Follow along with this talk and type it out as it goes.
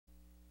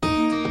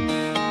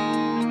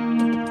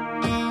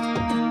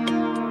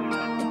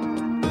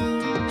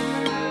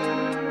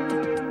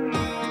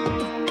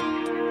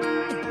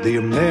The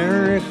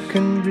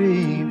American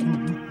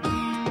dream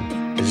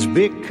has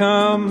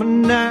become a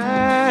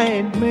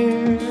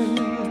nightmare.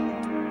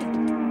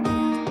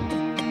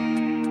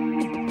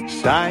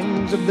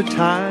 Signs of the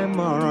time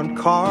are on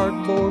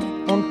cardboard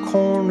on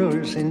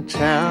corners in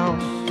town.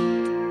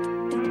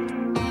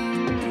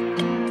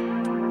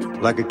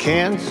 Like a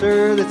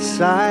cancer that's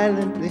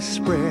silently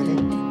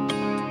spreading,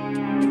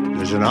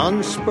 there's an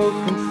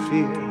unspoken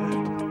fear.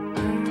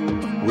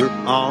 We're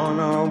on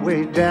our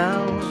way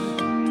down.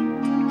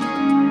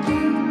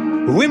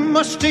 We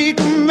must take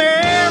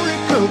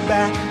America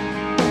back.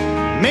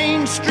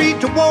 Main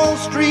Street to Wall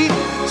Street,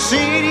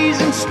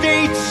 cities and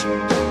states,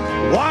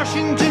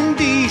 Washington,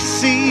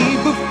 D.C.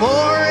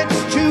 Before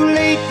it's too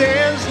late,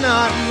 there's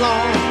not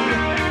long.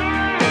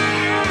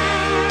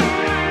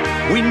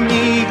 We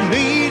need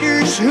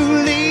leaders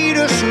who lead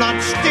us,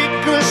 not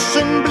stick us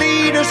and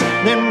bleed us,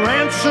 then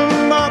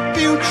ransom our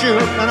future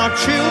and our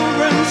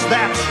children's,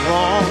 that's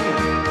wrong.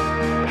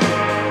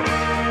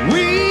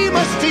 We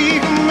must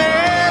take America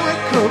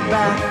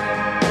back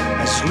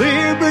as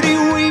liberty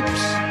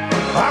weeps,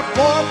 our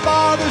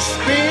forefathers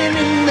spin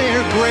in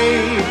their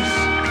graves.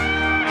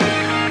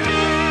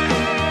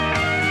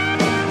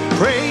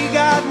 Pray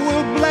God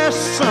will bless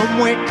some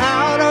way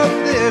out of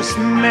this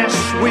mess.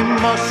 We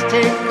must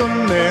take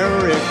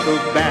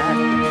America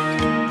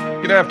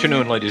back. Good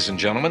afternoon, ladies and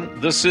gentlemen.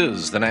 This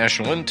is the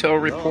National Intel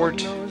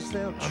Report.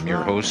 I'm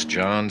your host,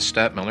 John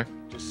Stadtmiller,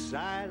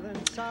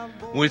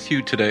 with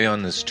you today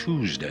on this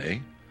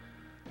Tuesday,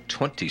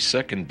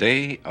 22nd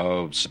day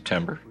of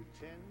September,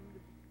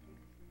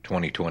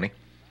 2020.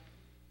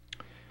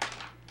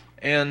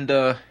 And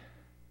I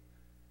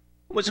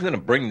wasn't going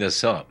to bring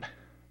this up,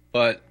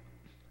 but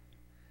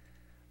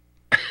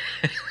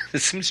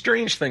some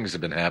strange things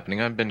have been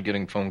happening. I've been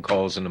getting phone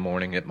calls in the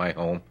morning at my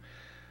home.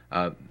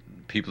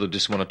 People who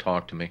just want to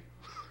talk to me.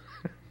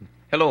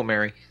 Hello,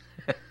 Mary.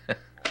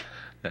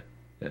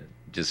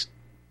 Just,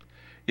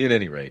 at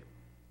any rate,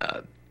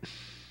 I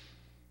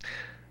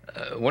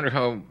wonder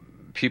how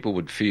people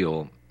would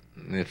feel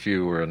if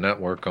you were a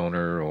network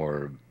owner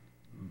or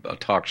a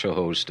talk show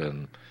host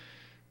and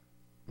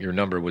your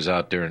number was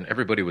out there and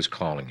everybody was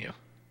calling you.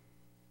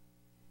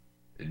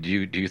 Do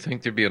you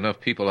think there'd be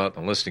enough people out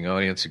in the listening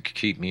audience that could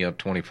keep me up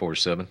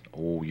 24/7?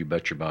 Oh, you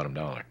bet your bottom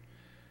dollar.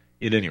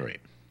 At any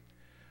rate,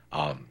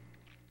 I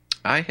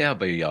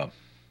have a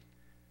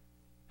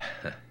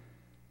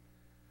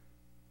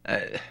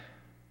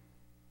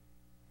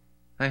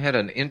I had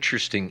an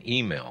interesting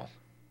email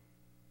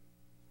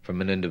from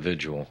an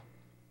individual.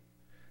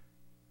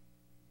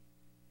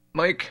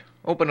 Mike,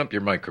 open up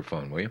your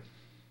microphone, will you?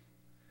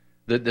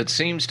 That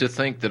seems to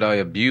think that I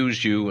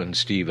abused you and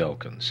Steve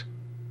Elkins.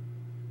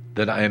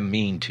 That I am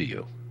mean to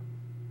you.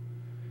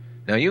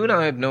 Now, you and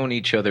I have known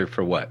each other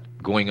for what?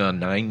 Going on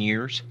 9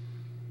 years?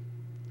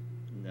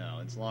 No,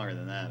 it's longer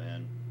than that,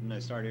 man. Didn't I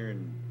start here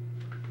in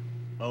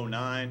 09?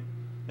 I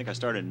think I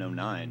started in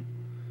 09.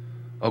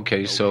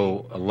 Okay,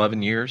 so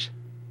 11 years?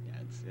 Yeah,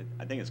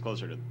 I think it's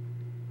closer to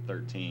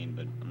 13,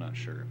 but I'm not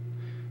sure.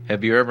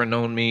 Have you ever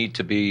known me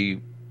to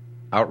be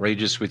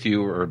outrageous with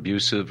you or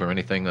abusive or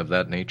anything of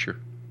that nature?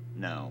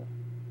 No.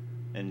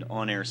 And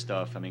on-air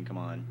stuff, I mean, come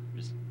on.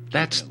 Just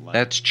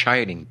That's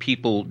chiding.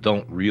 People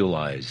don't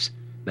realize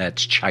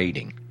that's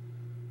chiding.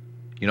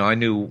 You know, I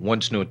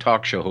once knew a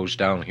talk show host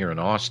down here in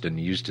Austin.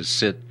 He used to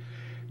sit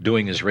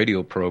doing his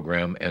radio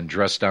program and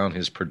dress down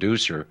his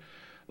producer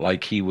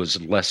like he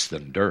was less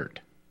than dirt,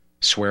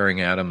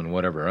 swearing at him and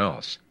whatever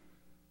else.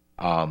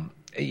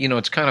 You know,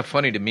 it's kind of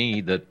funny to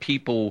me that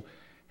people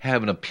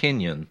have an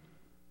opinion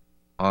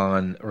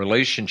on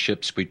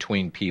relationships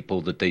between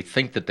people that they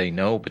think that they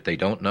know, but they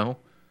don't know.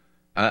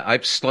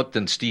 I've slept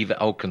in Steve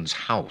Elkins'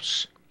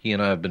 house. He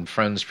and I have been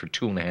friends for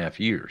 2.5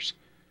 years.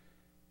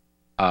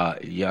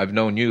 I've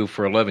known you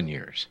for 11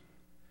 years.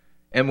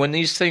 And when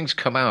these things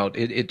come out,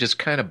 it just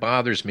kind of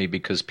bothers me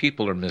because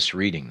people are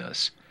misreading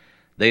this.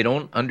 They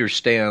don't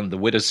understand the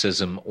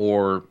witticism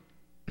or,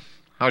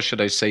 how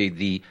should I say,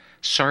 the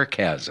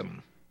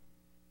sarcasm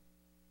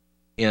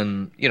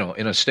in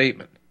a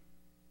statement.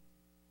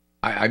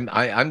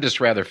 I'm just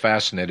rather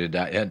fascinated,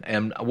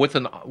 and with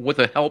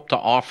a help to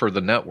offer the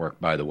network,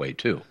 by the way,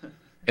 too.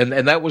 And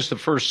that was the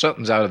first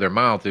sentence out of their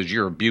mouth is,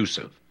 you're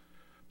abusive,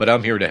 but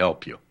I'm here to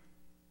help you.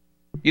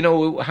 You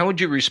know, how would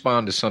you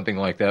respond to something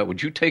like that?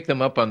 Would you take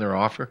them up on their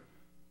offer?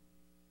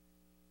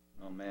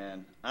 Oh,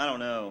 man. I don't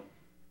know.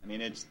 I mean,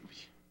 if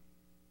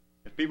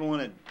people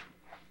want to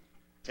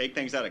take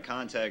things out of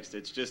context,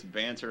 it's just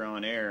banter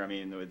on air. I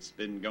mean, it's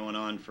been going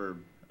on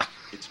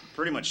it's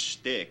pretty much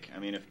shtick. I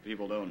mean, if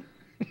people don't,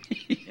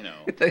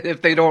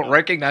 if they don't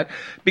recognize,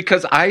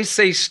 because I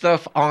say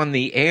stuff on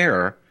the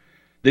air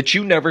that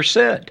you never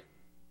said.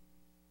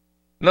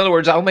 In other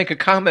words, I'll make a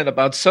comment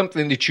about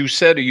something that you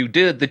said or you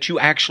did that you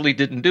actually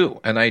didn't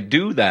do, and I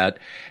do that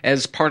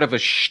as part of a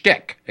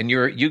shtick. And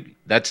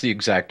that's the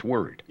exact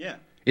word. Yeah,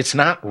 it's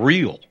not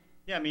real.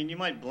 Yeah, I mean, you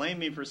might blame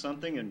me for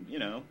something, and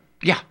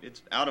yeah,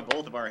 it's out of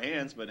both of our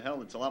hands. But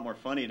hell, it's a lot more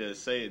funny to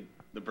say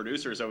the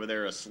producer's over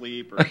there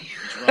asleep or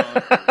drunk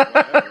or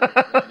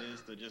whatever than it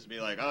is to just be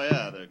like, oh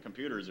yeah, the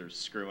computers are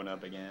screwing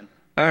up again.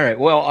 All right.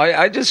 Well,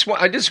 I just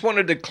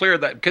wanted to clear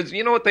that, because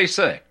you know what they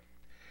say.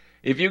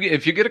 If you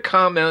get a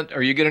comment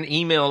or you get an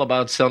email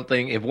about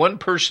something, if one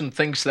person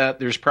thinks that,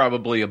 there's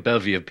probably a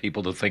bevy of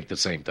people that think the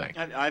same thing.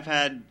 I've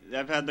had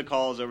the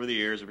calls over the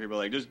years where people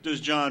are like, does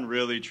John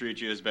really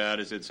treat you as bad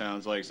as it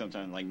sounds like?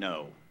 Sometimes like,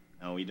 no,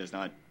 he does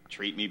not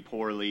treat me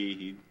poorly.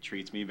 He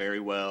treats me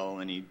very well,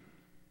 and he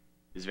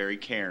is very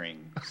caring.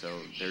 So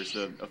there's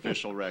the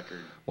official record.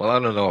 Well, I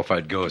don't know if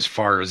I'd go as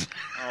far as.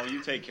 Oh,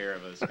 you take care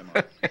of us. Come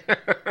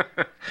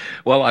on.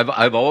 Well,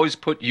 I've always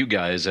put you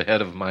guys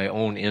ahead of my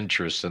own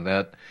interests, and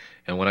that.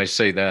 And when I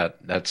say that,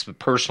 that's the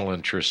personal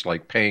interest,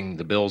 like paying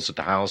the bills at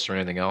the house or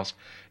anything else.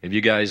 If you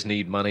guys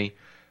need money,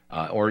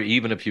 or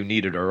even if you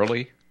need it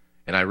early,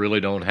 and I really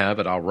don't have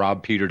it, I'll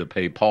rob Peter to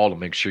pay Paul to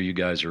make sure you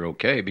guys are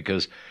okay.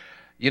 Because,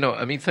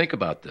 think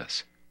about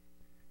this.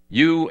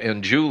 You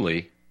and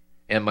Julie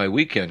and my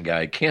weekend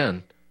guy,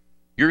 Ken,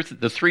 you're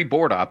the three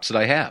board ops that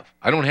I have.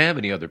 I don't have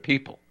any other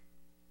people.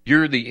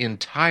 You're the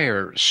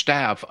entire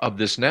staff of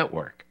this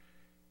network.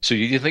 So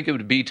do you think it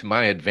would be to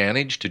my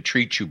advantage to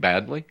treat you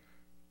badly?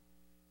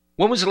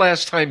 When was the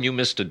last time you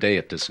missed a day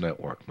at this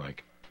network,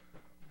 Mike?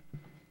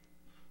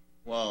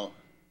 Well,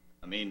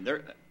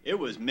 it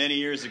was many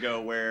years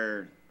ago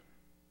where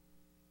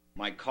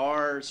my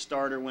car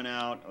starter went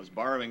out. I was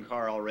borrowing a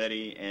car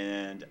already,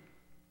 and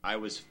I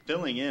was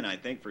filling in, I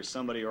think, for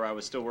somebody, or I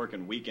was still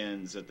working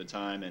weekends at the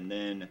time, and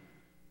then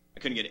I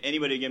couldn't get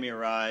anybody to give me a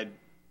ride,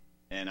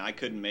 and I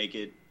couldn't make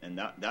it, and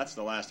that's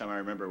the last time I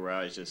remember where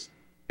I was just...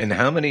 And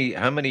how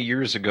many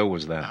years ago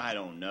was that? I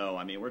don't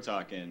know. We're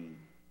talking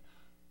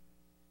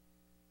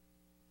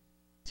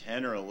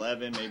 10 or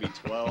 11, maybe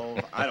 12.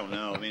 I don't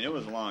know. It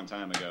was a long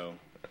time ago.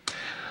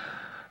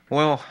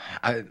 Well,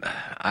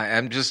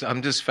 I'm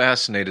just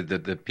fascinated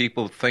that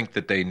people think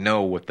that they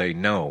know what they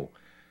know,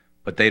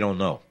 but they don't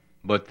know.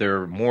 But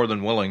they're more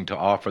than willing to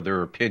offer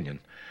their opinion,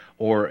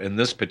 or in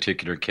this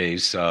particular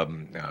case,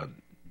 kind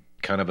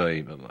of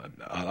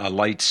a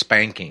light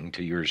spanking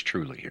to yours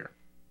truly here.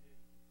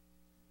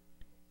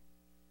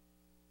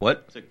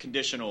 What? It's a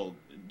conditional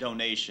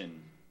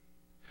donation.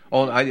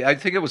 Oh, I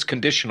think it was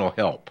conditional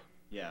help.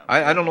 Yeah.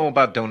 I don't know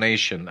about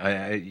donation.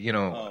 Yeah.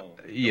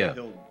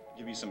 He'll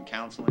give you some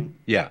counseling?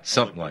 Yeah,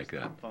 something like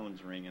that.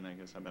 Phone's ringing, I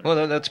guess.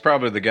 Well, that's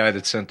probably the guy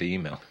that sent the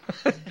email.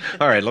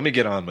 All right, let me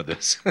get on with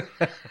this.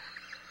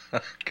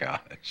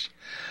 Gosh.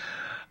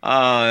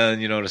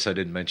 You notice I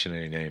didn't mention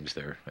any names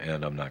there,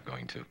 and I'm not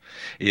going to.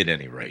 At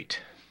any rate.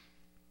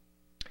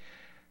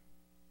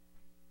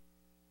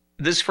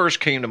 This first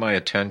came to my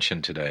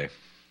attention today.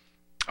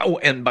 Oh,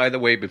 and by the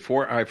way,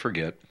 before I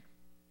forget,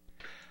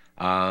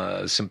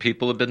 some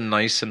people have been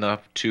nice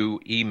enough to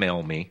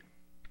email me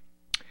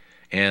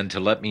and to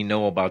let me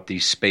know about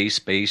these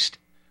space-based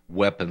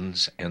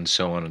weapons and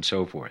so on and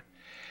so forth.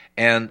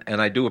 And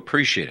I do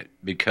appreciate it,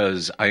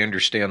 because I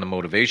understand the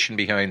motivation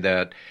behind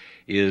that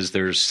is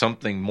there's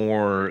something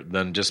more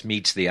than just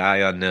meets the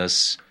eye on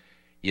this.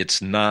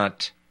 It's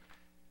not,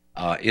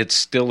 it's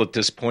still at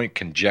this point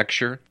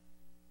conjecture.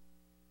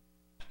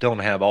 Don't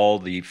have all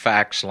the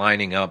facts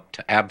lining up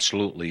to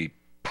absolutely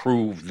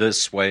prove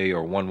this way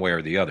or one way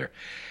or the other.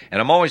 And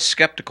I'm always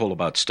skeptical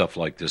about stuff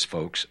like this,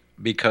 folks,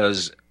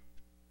 because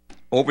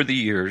over the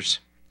years,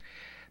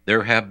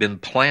 there have been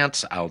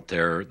plants out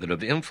there that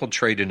have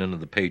infiltrated into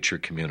the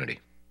Patriot community.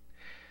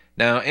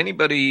 Now,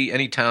 anybody,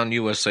 any town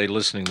USA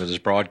listening to this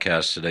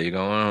broadcast today, you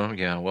go, oh,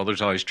 yeah, well,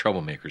 there's always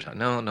troublemakers.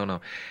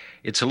 No.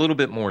 It's a little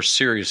bit more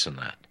serious than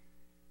that.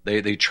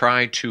 They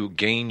try to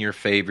gain your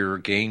favor,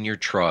 gain your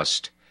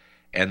trust,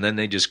 and then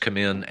they just come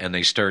in and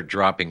they start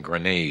dropping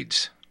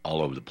grenades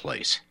all over the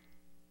place.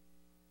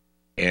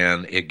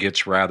 And it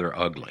gets rather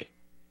ugly.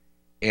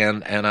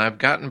 And I've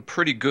gotten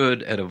pretty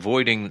good at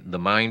avoiding the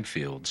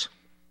minefields,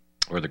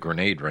 or the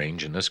grenade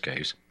range in this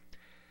case.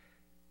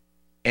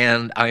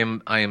 And I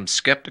am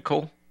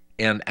skeptical,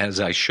 and as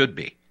I should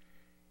be.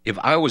 If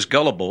I was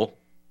gullible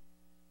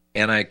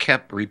and I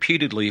kept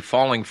repeatedly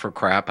falling for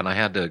crap and I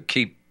had to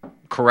keep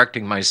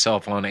correcting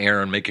myself on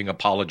air and making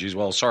apologies,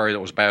 well, sorry, that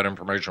was bad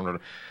information,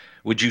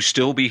 would you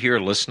still be here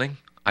listening?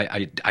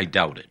 I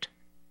doubt it.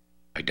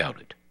 I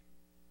doubt it.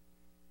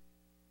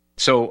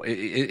 So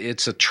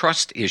it's a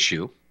trust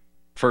issue,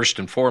 first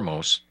and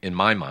foremost, in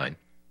my mind.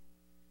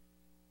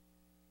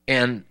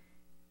 And,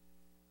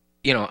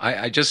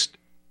 I just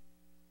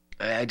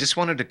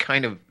wanted to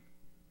kind of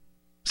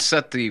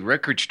set the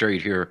record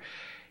straight here,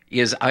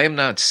 is I am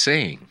not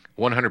saying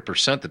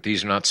 100% that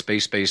these are not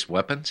space-based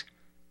weapons.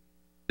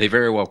 They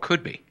very well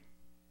could be.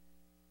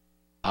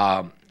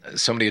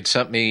 Somebody had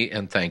sent me,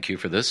 and thank you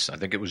for this, I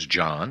think it was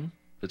John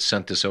that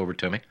sent this over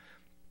to me,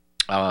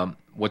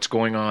 what's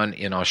going on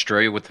in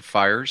Australia with the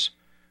fires,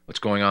 what's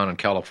going on in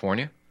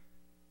California.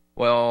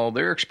 Well,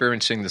 they're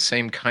experiencing the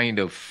same kind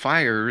of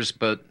fires,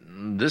 but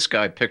this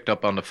guy picked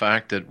up on the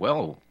fact that,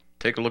 well,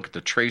 take a look at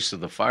the trace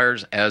of the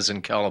fires as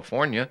in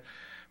California,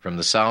 from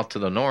the south to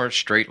the north,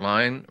 straight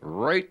line,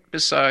 right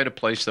beside a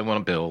place they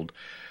want to build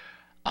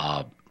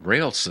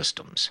rail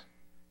systems.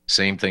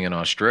 Same thing in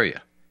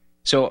Australia.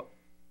 So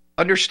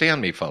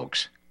understand me,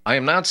 folks. I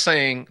am not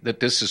saying that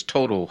this is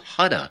total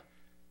hudda.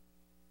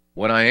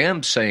 What I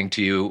am saying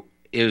to you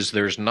is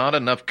there's not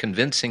enough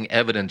convincing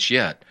evidence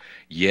yet.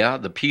 Yeah,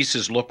 the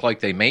pieces look like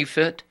they may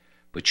fit,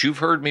 but you've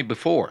heard me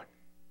before.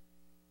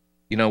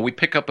 You know, we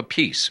pick up a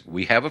piece.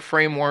 We have a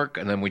framework,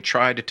 and then we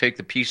try to take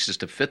the pieces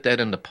to fit that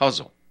in the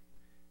puzzle.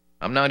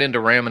 I'm not into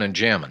ramming and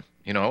jamming.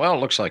 You know, well, it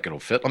looks like it'll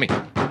fit. Let me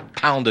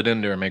pound it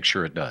in there and make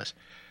sure it does.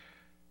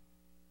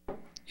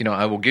 You know,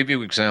 I will give you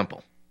an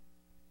example.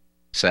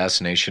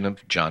 Assassination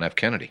of John F.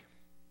 Kennedy.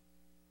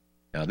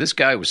 Now, this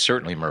guy was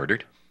certainly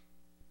murdered.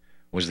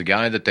 Was the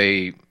guy that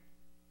they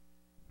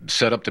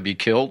set up to be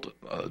killed,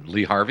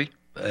 Lee Harvey?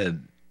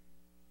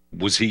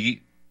 Was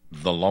he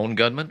the lone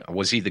gunman? Or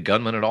was he the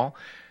gunman at all?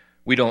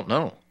 We don't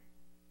know.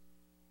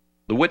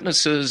 The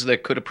witnesses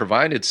that could have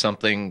provided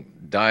something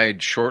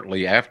died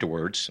shortly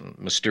afterwards,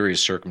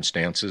 mysterious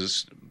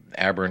circumstances,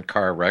 aberrant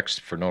car wrecks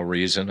for no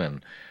reason,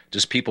 and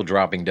just people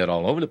dropping dead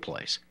all over the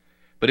place.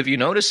 But if you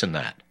notice in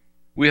that,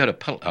 we had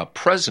a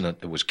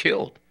president that was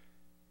killed,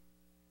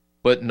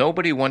 but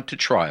nobody went to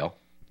trial,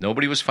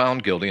 nobody was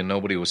found guilty, and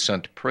nobody was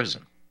sent to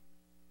prison.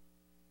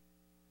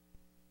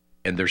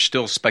 And there's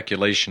still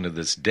speculation to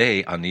this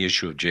day on the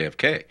issue of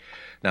JFK.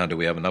 Now, do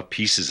we have enough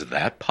pieces of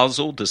that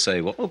puzzle to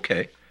say, well,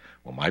 okay,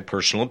 well, my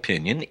personal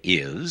opinion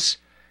is,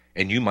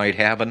 and you might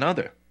have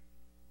another.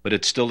 But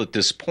it's still at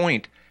this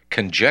point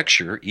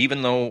conjecture,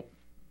 even though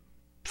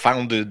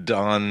founded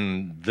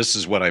on this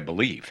is what I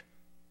believe.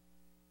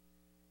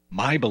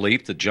 My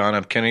belief that John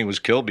F. Kennedy was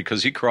killed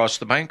because he crossed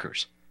the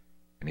bankers.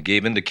 And he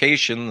gave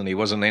indication that he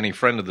wasn't any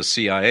friend of the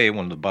CIA,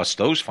 wanted to bust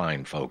those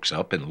fine folks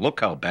up, and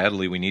look how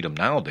badly we need them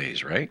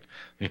nowadays, right?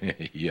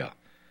 Yeah.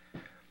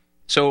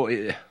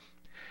 So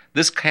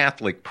this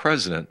Catholic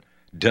president,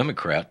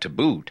 Democrat to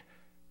boot,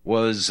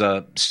 was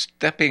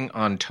stepping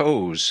on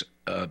toes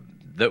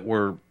that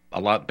were a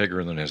lot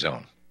bigger than his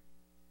own.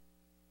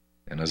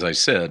 And as I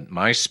said,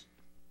 my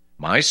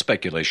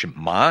speculation,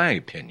 my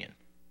opinion.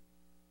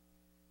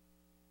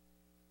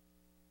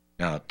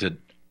 Now, did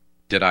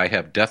I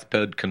have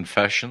deathbed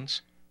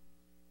confessions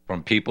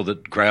from people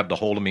that grabbed a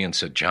hold of me and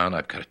said, John,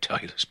 I've got to tell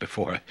you this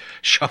before I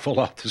shuffle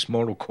off this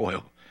mortal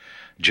coil.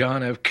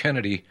 John F.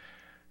 Kennedy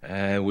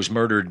was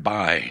murdered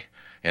by,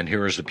 and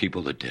here is the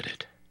people that did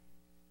it.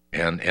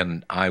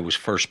 And I was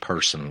first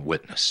person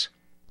witness.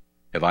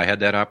 Have I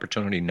had that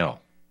opportunity? No.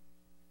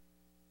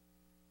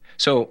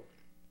 So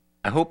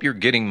I hope you're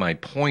getting my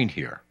point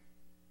here,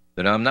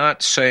 that I'm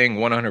not saying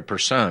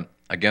 100%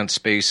 against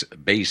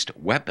space-based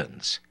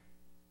weapons.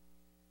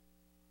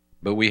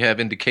 But we have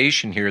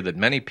indication here that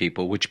many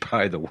people, which,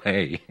 by the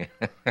way,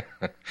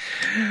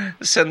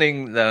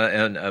 sending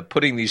and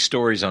putting these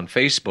stories on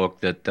Facebook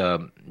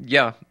that,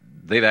 yeah,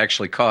 they've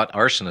actually caught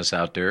arsonists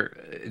out there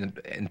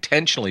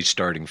intentionally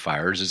starting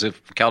fires as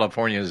if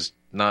California is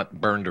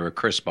not burned to a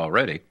crisp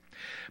already.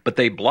 But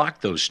they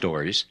blocked those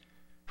stories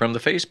from the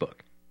Facebook.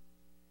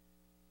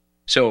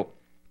 So,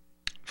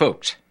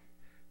 folks,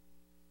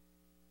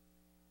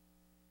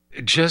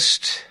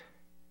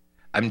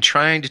 I'm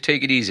trying to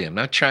take it easy. I'm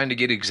not trying to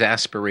get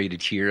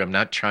exasperated here. I'm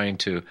not trying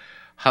to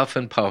huff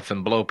and puff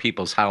and blow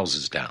people's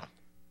houses down.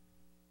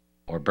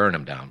 Or burn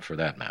them down, for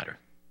that matter.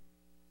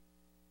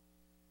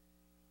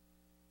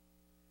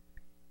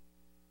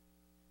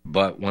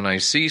 But when I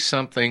see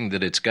something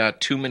that it's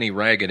got too many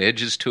ragged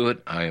edges to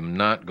it, I am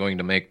not going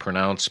to make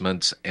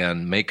pronouncements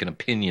and make an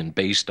opinion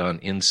based on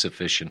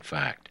insufficient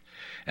fact.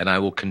 And I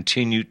will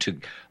continue to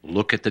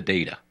look at the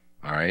data,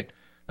 all right?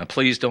 Now,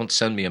 please don't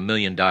send me 1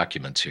 million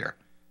documents here.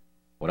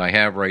 What I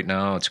have right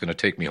now, it's going to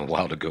take me a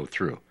while to go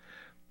through.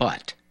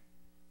 But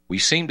we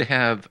seem to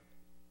have,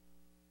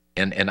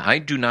 and I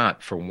do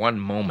not for one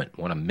moment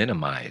want to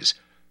minimize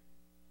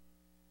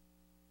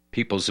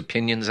people's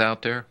opinions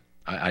out there.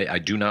 I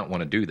do not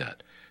want to do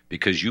that,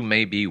 because you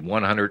may be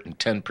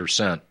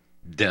 110%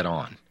 dead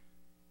on.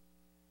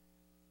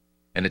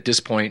 And at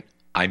this point,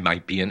 I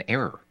might be in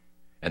error,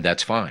 and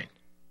that's fine.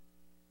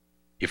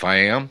 If I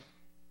am,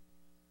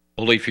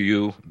 bully for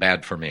you,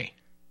 bad for me.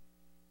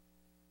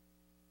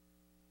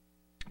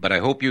 But I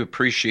hope you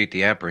appreciate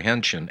the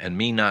apprehension and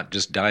me not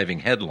just diving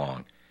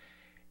headlong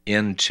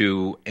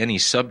into any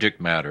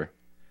subject matter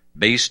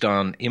based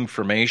on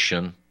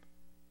information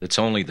that's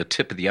only the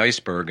tip of the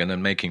iceberg and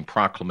then making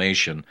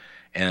proclamation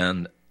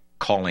and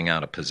calling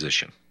out a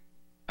position.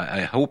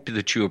 I hope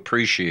that you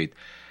appreciate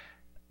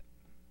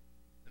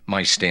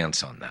my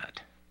stance on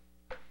that.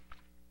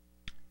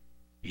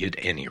 At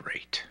any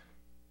rate.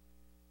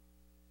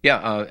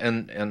 Yeah,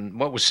 and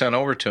what was sent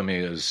over to me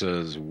is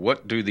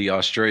what do the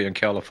Australia and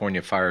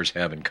California fires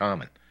have in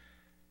common?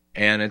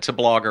 And it's a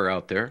blogger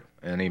out there,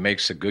 and he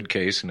makes a good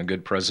case and a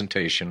good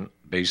presentation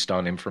based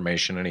on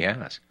information that he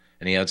has.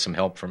 And he had some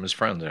help from his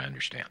friends, I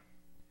understand.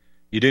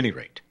 At any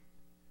rate,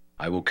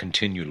 I will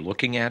continue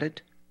looking at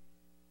it.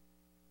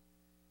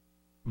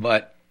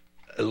 But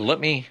let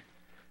me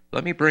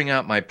bring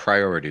out my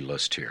priority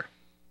list here.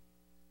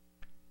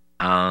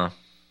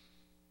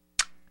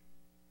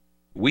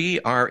 We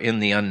are in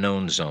the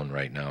unknown zone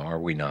right now, are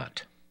we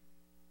not?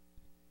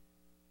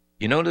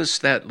 You notice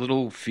that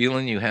little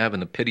feeling you have in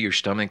the pit of your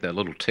stomach, that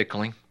little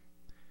tickling?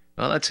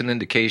 Well, that's an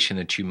indication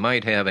that you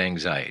might have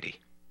anxiety.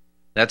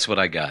 That's what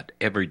I got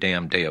every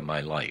damn day of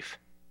my life.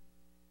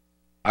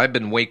 I've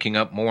been waking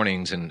up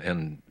mornings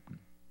and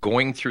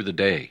going through the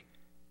day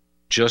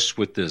just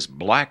with this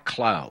black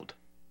cloud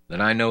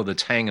that I know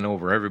that's hanging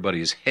over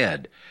everybody's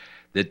head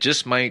that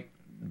just might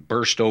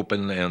burst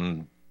open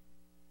and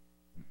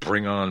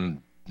bring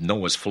on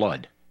Noah's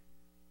flood.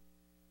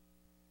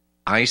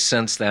 I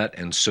sense that,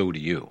 and so do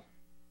you.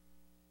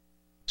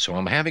 So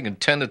I'm having a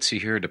tendency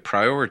here to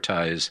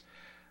prioritize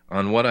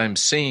on what I'm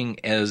seeing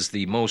as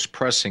the most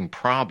pressing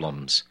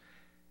problems,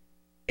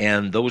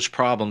 and those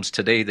problems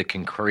today that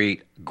can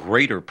create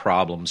greater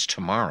problems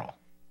tomorrow.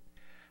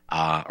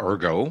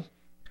 Ergo,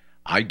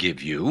 I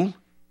give you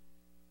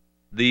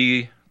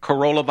the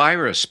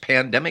coronavirus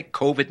pandemic,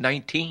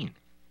 COVID-19.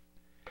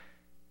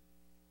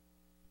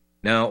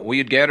 Now, we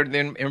had gathered the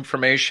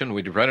information,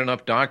 we'd read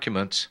enough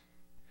documents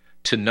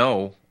to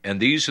know, and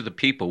these are the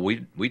people,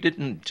 we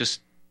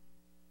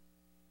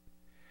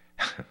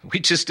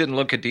just didn't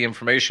look at the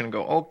information and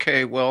go,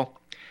 okay, well,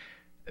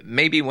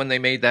 maybe when they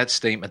made that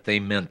statement, they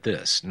meant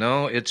this.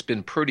 No, it's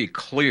been pretty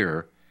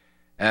clear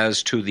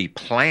as to the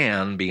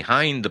plan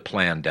behind the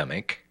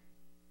pandemic.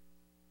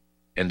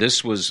 And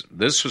this was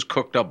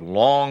cooked up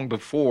long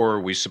before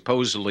we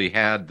supposedly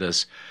had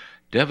this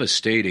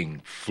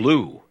devastating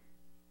flu.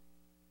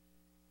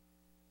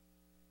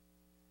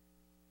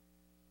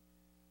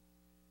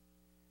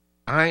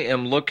 I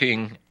am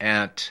looking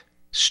at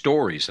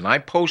stories, and I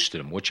posted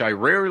them, which I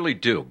rarely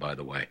do, by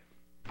the way.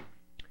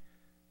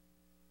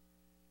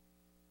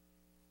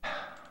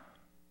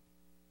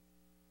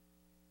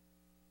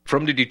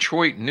 From the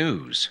Detroit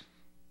News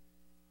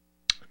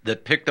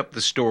that picked up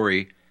the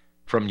story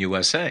from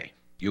USA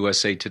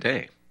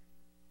Today.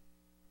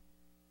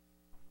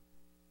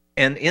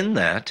 And in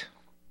that,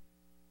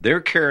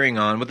 they're carrying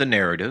on with the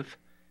narrative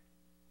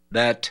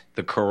that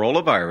the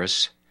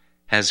coronavirus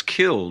has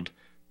killed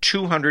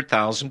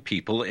 200,000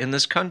 people in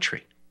this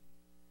country.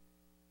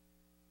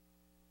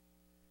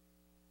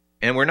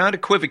 And we're not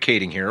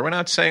equivocating here. We're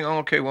not saying, oh,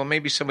 okay, well,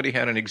 maybe somebody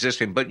had an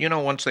existing, but,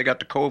 once they got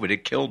to COVID,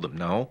 it killed them.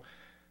 No.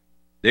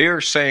 They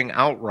are saying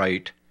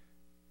outright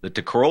that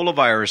the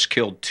coronavirus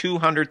killed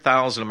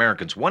 200,000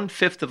 Americans,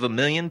 1/5 of a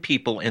million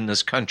people in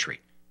this country,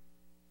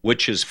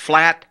 which is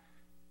flat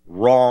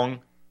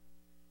wrong.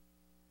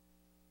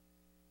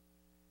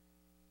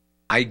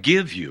 I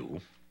give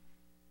you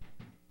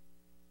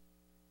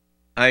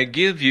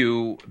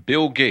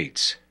Bill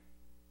Gates.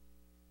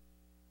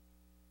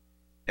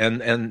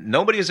 And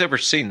nobody has ever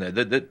seen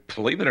that.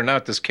 Believe it or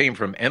not, this came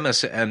from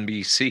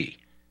MSNBC.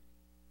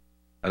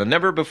 I've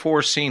never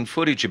before seen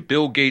footage of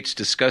Bill Gates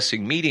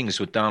discussing meetings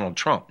with Donald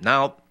Trump.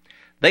 Now,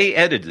 they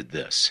edited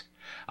this.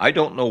 I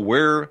don't know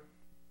where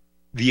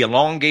the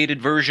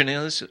elongated version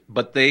is,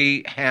 but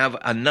they have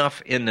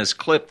enough in this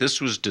clip.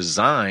 This was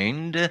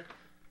designed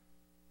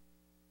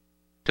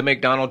to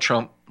make Donald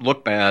Trump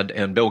look bad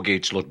and Bill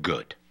Gates look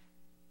good.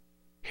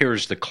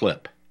 Here's the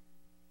clip.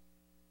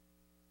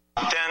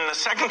 Then the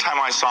second time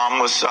I saw him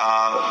was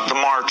the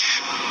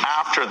March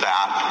after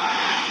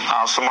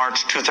that, so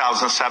March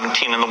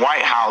 2017 in the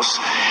White House.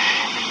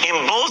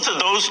 In both of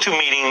those two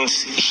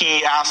meetings,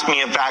 he asked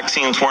me if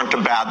vaccines weren't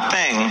a bad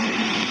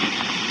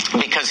thing,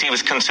 because he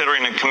was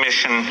considering a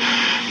commission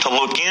to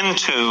look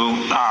into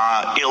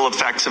ill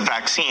effects of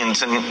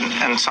vaccines.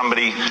 And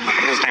somebody,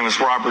 his name is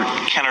Robert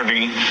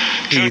Kennedy.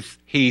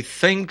 He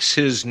thinks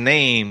his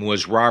name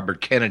was Robert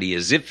Kennedy,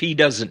 as if he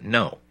doesn't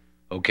know.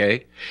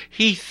 Okay?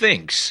 He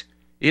thinks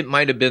it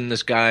might have been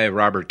this guy,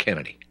 Robert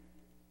Kennedy.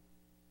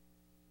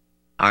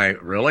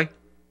 Really?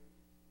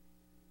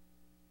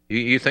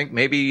 You think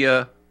maybe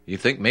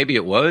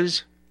it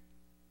was?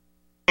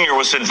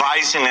 Was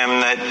advising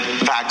him that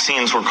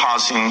vaccines were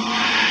causing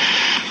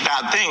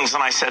bad things,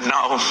 and I said,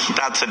 no,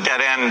 that's a dead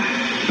end.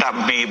 That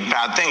would be a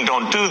bad thing.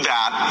 Don't do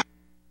that.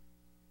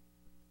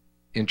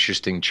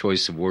 Interesting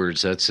choice of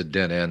words. That's a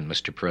dead end,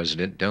 Mr.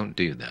 President. Don't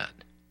do that.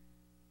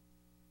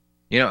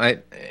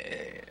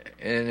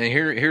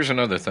 Here's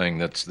another thing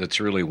that's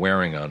really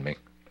wearing on me.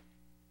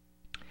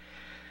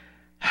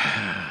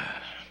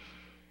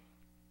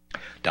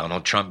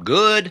 Donald Trump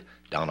good,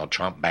 Donald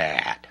Trump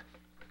bad.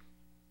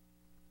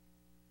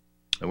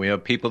 And we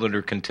have people that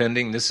are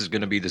contending this is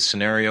going to be the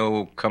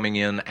scenario coming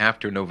in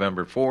after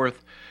November 4th,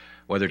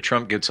 whether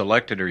Trump gets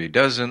elected or he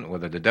doesn't,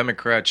 whether the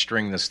Democrats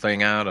string this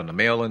thing out on the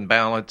mail-in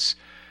ballots.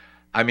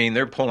 I mean,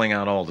 they're pulling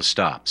out all the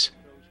stops.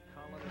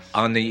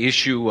 On the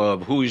issue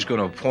of who he's going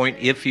to appoint,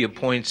 if he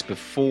appoints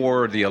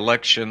before the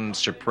election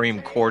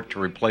Supreme Court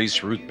to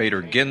replace Ruth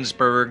Bader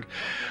Ginsburg,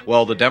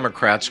 well, the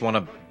Democrats want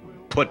to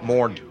put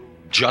more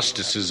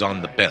justices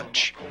on the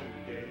bench.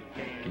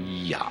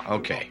 Yeah,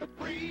 okay.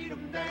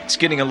 It's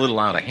getting a little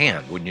out of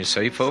hand, wouldn't you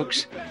say,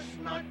 folks?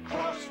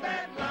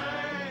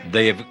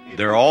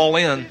 They're all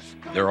in.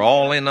 They're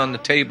all in on the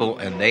table,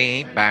 and they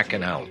ain't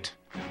backing out.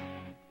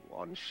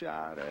 One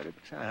shot at a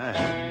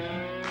time.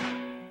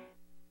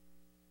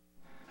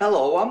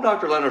 Hello, I'm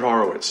Dr. Leonard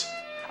Horowitz.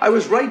 I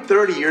was right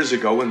 30 years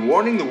ago in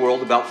warning the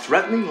world about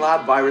threatening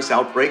lab virus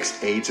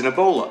outbreaks, AIDS, and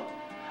Ebola.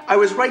 I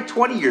was right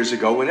 20 years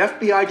ago when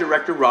FBI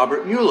Director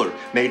Robert Mueller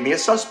made me a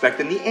suspect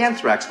in the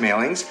anthrax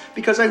mailings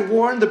because I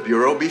warned the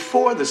Bureau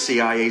before the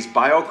CIA's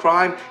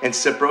biocrime and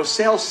Cipro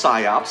sales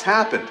psyops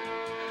happened.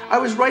 I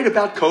was right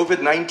about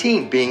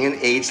COVID-19 being an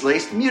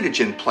AIDS-laced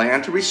mutagen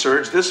planned to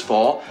resurge this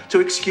fall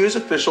to excuse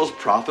officials'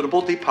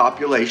 profitable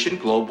depopulation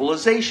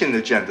globalization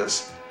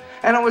agendas.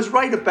 And I was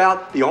right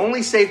about the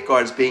only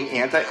safeguards being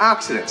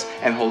antioxidants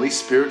and holy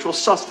spiritual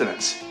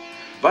sustenance.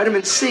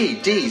 Vitamin C,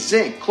 D,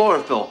 zinc,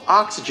 chlorophyll,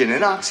 oxygen,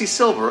 and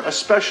oxysilver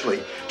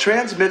especially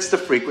transmits the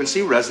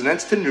frequency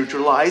resonance to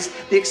neutralize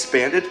the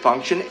expanded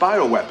function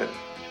bioweapon.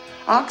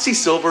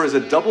 Oxysilver is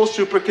a double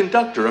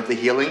superconductor of the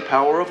healing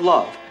power of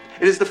love.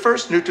 It is the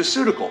first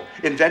nutraceutical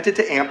invented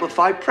to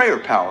amplify prayer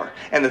power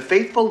and the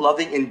faithful,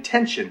 loving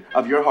intention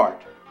of your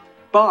heart.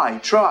 Buy,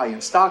 try,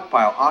 and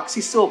stockpile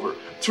Oxysilver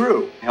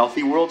through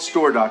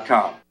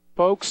HealthyWorldStore.com.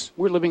 Folks,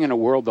 we're living in a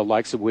world the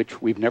likes of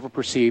which we've never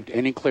perceived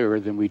any clearer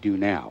than we do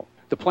now.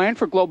 The plan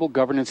for global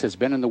governance has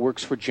been in the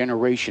works for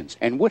generations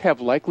and would have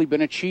likely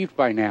been achieved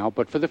by now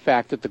but for the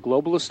fact that the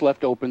globalists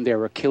left open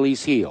their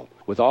Achilles heel.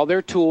 With all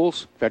their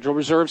tools, Federal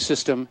Reserve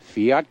System,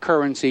 fiat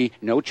currency,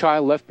 no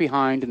child left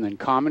behind, and then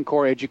Common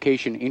Core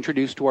education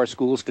introduced to our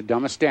schools to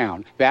dumb us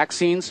down,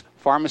 vaccines,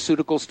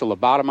 pharmaceuticals to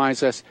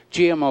lobotomize us,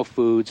 GMO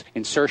foods,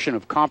 insertion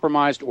of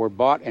compromised or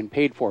bought and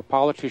paid for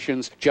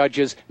politicians,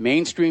 judges,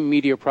 mainstream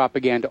media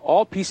propaganda,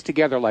 all pieced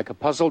together like a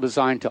puzzle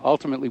designed to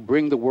ultimately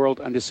bring the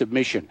world under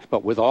submission.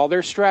 But with all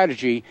their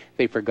strategy,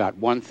 they forgot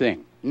one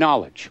thing: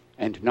 knowledge.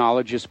 And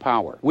knowledge is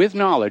power. With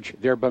knowledge,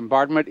 their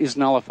bombardment is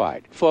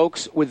nullified.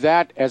 Folks, with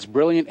that, as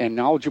brilliant and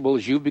knowledgeable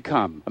as you've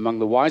become, among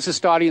the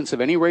wisest audience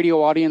of any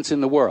radio audience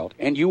in the world,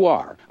 and you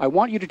are, I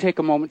want you to take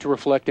a moment to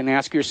reflect and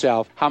ask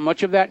yourself, how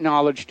much of that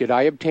knowledge did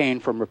I obtain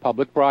from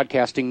Republic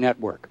Broadcasting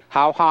Network?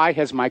 How high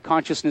has my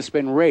consciousness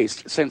been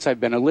raised since I've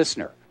been a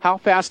listener? How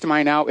fast am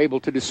I now able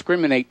to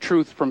discriminate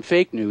truth from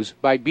fake news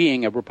by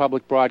being a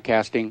Republic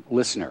Broadcasting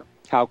listener?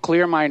 How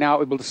clear am I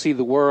now able to see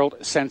the world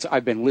since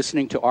I've been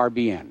listening to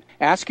RBN?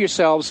 Ask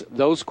yourselves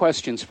those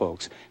questions,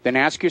 folks. Then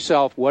ask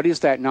yourself, what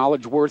is that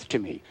knowledge worth to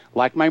me?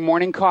 Like my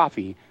morning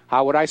coffee,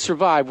 how would I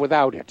survive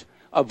without it?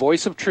 A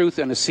voice of truth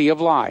in a sea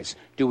of lies.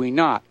 Do we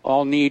not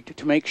all need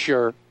to make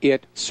sure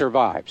it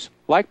survives?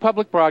 Like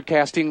public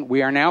broadcasting,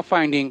 we are now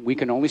finding we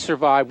can only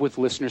survive with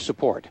listener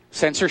support.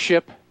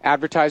 Censorship,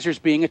 advertisers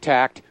being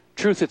attacked,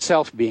 truth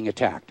itself being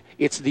attacked.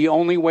 It's the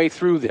only way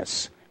through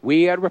this.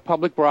 We at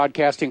Republic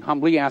Broadcasting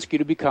humbly ask you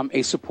to become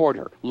a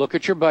supporter. Look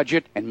at your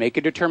budget and make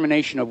a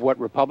determination of what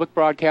Republic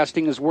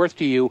Broadcasting is worth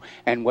to you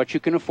and what you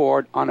can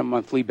afford on a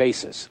monthly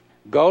basis.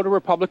 Go to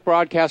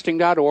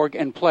republicbroadcasting.org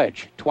and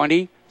pledge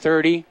 $20,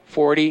 $30,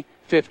 $40,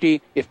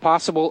 $50, if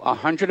possible,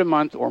 $100 a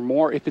month or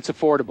more if it's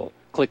affordable.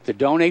 Click the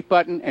donate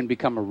button and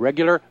become a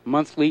regular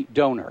monthly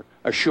donor.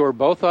 Assure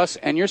both us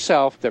and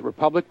yourself that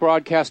Republic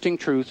Broadcasting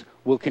truth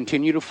will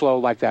continue to flow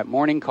like that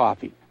morning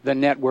coffee. The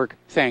network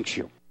thanks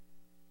you.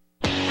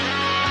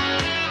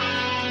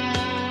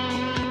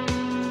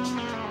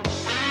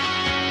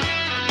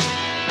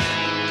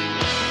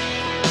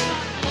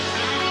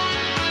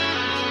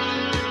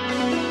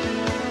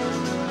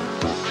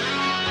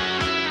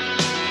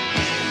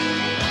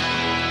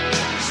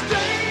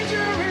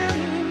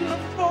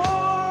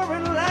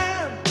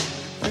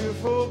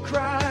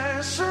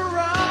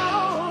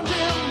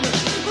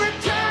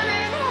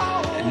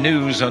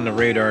 News on the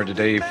radar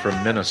today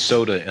from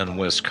Minnesota and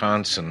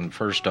Wisconsin.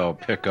 First, I'll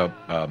pick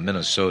up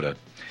Minnesota.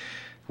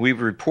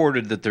 We've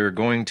reported that they're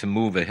going to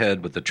move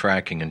ahead with the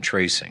tracking and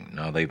tracing.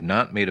 Now, they've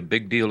not made a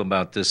big deal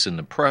about this in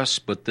the press,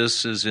 but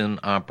this is in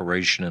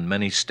operation in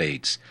many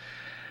states,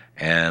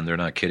 and they're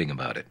not kidding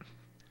about it.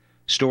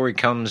 Story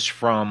comes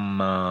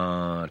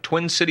from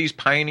Twin Cities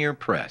Pioneer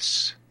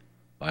Press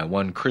by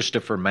one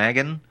Christopher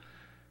Magan.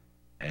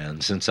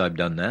 And since I've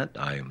done that,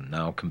 I am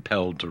now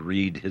compelled to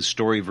read his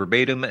story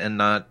verbatim and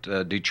not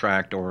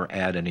detract or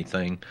add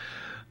anything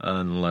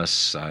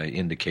unless I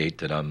indicate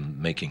that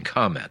I'm making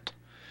comment.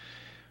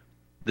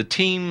 The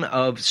team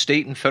of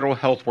state and federal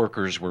health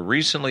workers were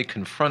recently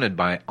confronted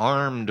by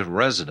armed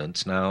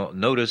residents. Now,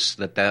 notice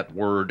that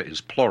word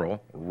is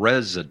plural,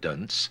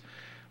 residents,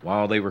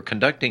 while they were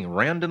conducting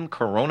random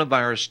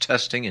coronavirus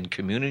testing in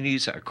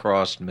communities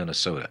across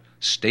Minnesota,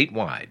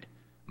 statewide.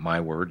 My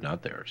word,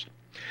 not theirs.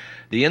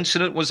 The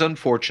incident was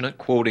unfortunate,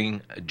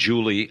 quoting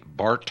Julie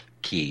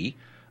Bartkey,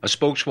 a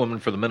spokeswoman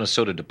for the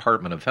Minnesota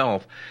Department of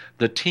Health.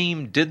 The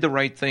team did the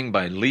right thing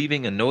by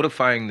leaving and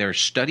notifying their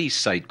study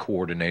site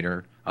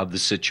coordinator of the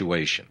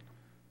situation.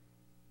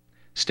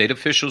 State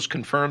officials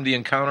confirmed the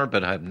encounter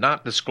but have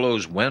not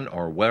disclosed when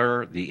or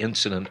where the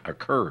incident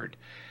occurred.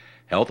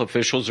 Health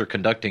officials are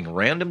conducting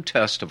random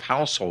tests of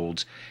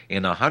households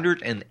in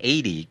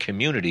 180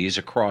 communities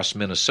across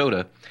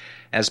Minnesota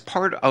as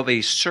part of a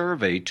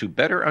survey to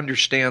better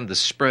understand the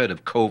spread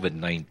of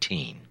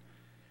COVID-19.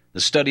 The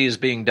study is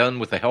being done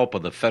with the help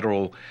of the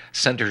Federal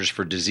Centers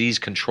for Disease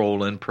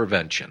Control and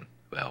Prevention.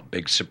 Well,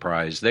 big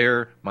surprise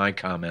there. My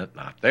comment,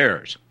 not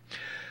theirs.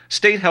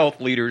 State health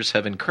leaders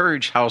have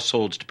encouraged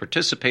households to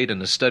participate in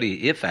the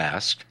study if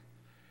asked.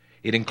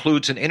 It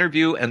includes an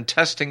interview and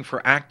testing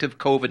for active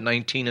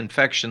COVID-19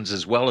 infections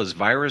as well as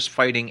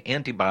virus-fighting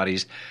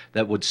antibodies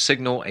that would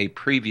signal a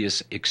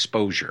previous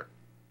exposure.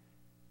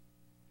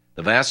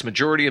 The vast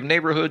majority of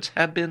neighborhoods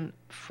have been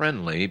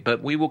friendly,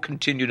 but we will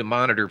continue to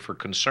monitor for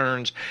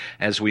concerns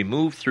as we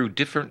move through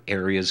different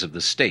areas of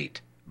the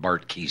state,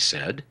 Bartkey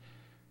said.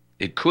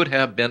 It could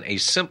have been a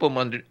simple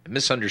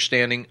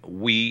misunderstanding.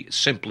 We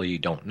simply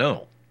don't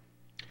know.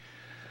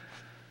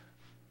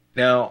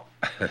 Now,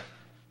 there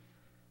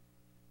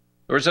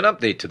was an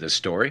update to this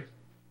story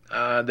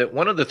that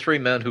one of the three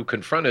men who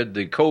confronted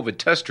the COVID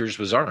testers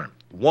was armed.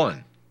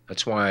 One.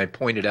 That's why I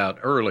pointed out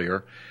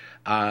earlier,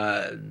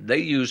 they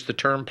used the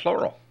term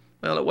plural.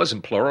 Well, it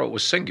wasn't plural, it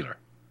was singular.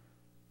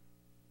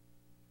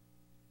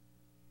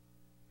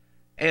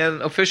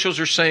 And officials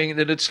are saying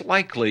that it's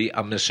likely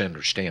a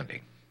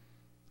misunderstanding.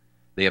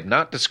 They have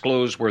not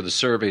disclosed where the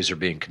surveys are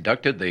being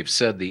conducted. They've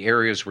said the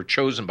areas were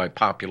chosen by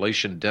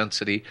population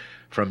density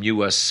from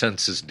U.S.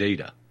 Census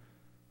data.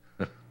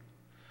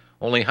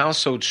 Only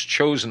households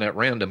chosen at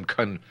random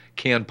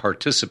can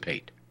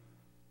participate.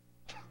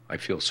 I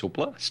feel so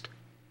blessed.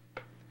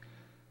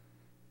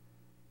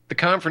 The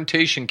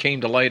confrontation came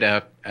to light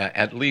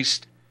at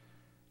least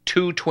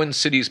two Twin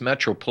Cities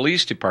Metro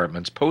Police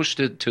Departments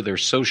posted to their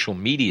social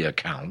media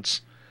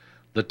accounts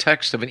the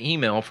text of an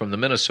email from the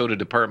Minnesota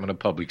Department of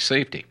Public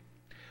Safety.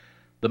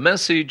 The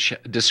message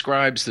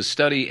describes the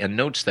study and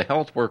notes the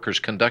health workers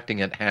conducting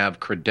it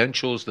have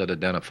credentials that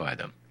identify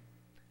them.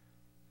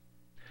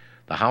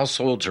 The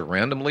households are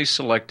randomly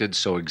selected,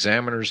 so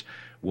examiners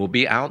will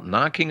be out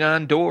knocking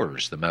on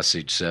doors, the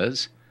message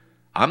says.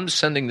 I'm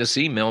sending this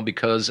email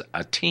because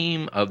a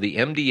team of the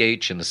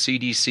MDH and the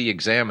CDC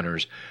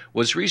examiners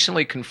was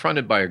recently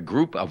confronted by a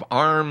group of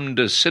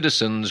armed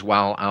citizens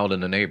while out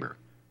in the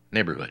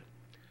neighborhood.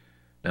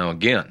 Now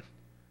again,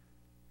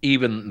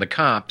 even the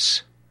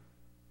cops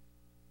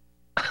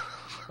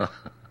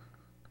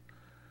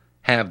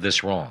have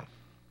this wrong.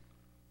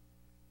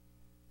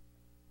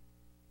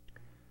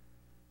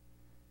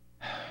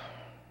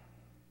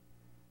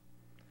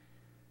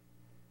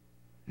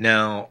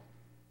 Now,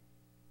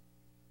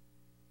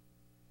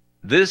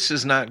 this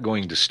is not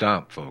going to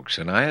stop, folks,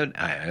 and I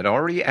had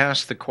already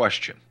asked the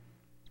question.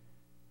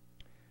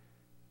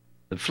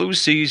 The flu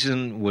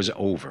season was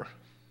over,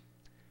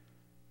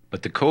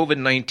 but the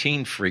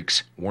COVID-19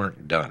 freaks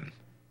weren't done.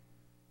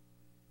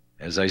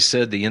 As I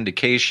said, the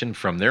indication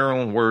from their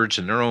own words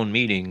and their own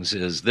meetings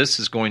is this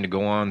is going to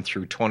go on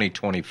through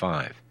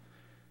 2025.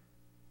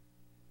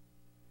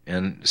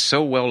 And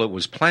so well it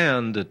was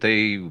planned that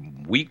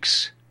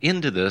weeks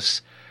into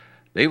this,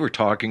 they were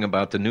talking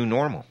about the new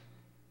normal.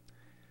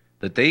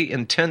 That they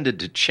intended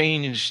to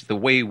change the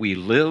way we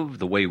live,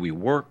 the way we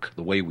work,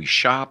 the way we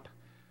shop,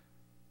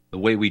 the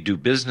way we do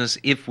business,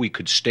 if we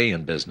could stay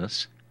in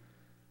business.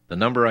 The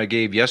number I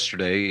gave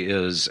yesterday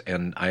is,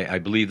 and I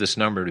believe this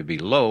number to be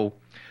low,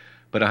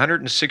 but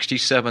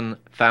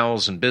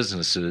 167,000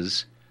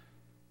 businesses,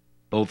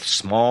 both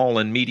small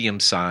and medium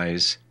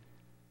size,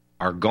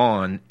 are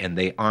gone and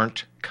they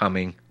aren't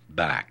coming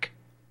back.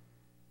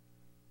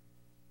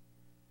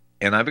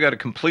 And I've got a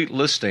complete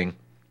listing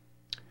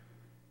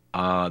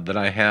that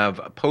I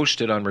have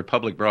posted on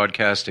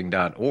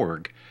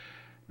republicbroadcasting.org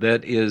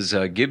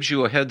that gives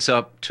you a heads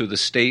up to the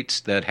states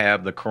that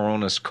have the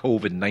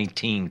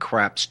COVID-19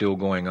 crap still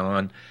going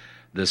on,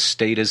 the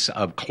status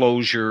of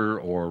closure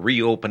or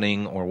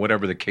reopening or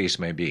whatever the case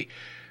may be.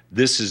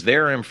 This is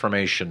their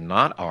information,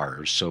 not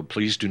ours, so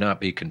please do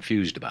not be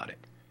confused about it.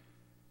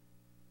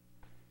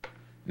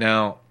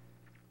 Now,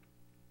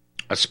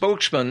 a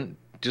spokesman,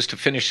 just to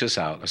finish this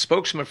out, a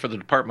spokesman for the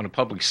Department of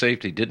Public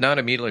Safety did not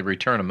immediately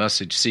return a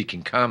message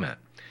seeking comment.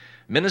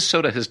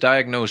 Minnesota has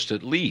diagnosed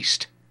at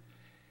least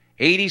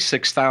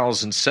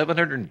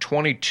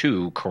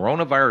 86,722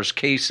 coronavirus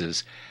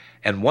cases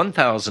and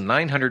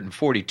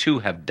 1,942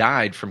 have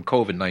died from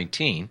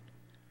COVID-19.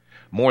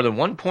 More than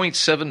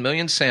 1.7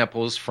 million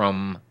samples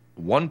from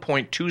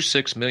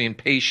 1.26 million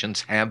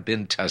patients have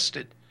been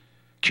tested.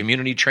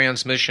 Community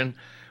transmission,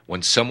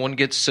 when someone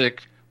gets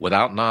sick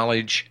without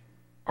knowledge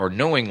or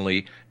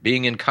knowingly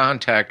being in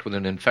contact with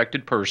an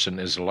infected person,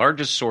 is the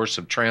largest source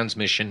of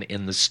transmission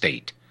in the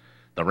state.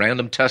 The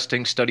random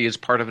testing study is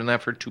part of an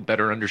effort to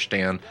better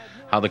understand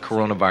how the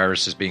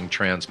coronavirus is being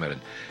transmitted.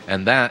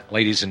 And that,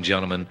 ladies and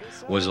gentlemen,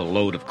 was a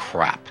load of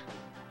crap.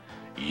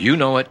 You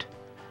know it,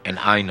 and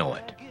I know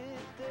it.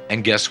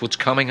 And guess what's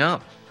coming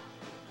up?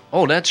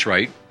 Oh, that's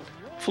right.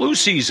 Flu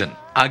season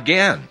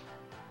again.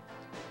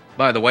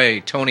 By the way,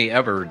 Tony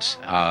Evers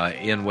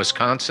in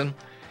Wisconsin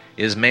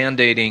is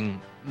mandating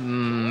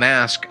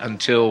mask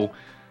until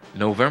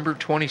November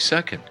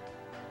 22nd.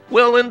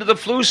 Well into the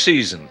flu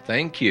season.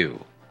 Thank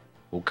you.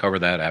 We'll cover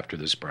that after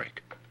this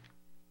break.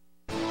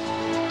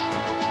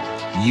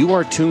 You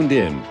are tuned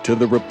in to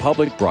the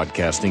Republic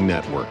Broadcasting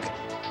Network.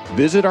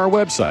 Visit our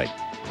website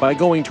by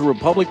going to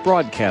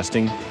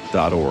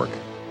republicbroadcasting.org.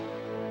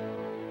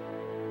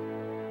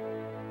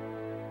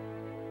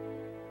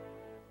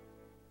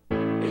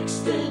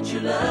 Extend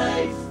your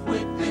life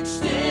with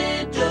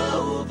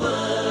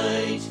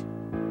Extendovite.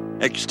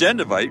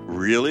 Extendovite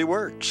really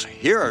works.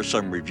 Here are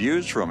some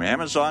reviews from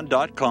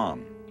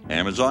Amazon.com.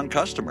 Amazon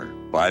customer,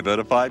 5 out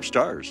of 5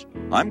 stars.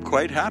 I'm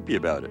quite happy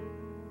about it.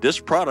 This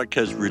product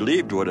has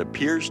relieved what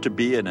appears to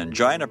be an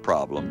angina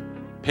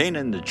problem, pain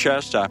in the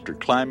chest after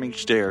climbing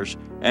stairs,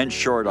 and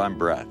short on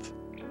breath.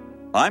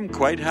 I'm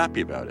quite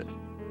happy about it.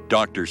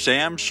 Dr.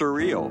 Sam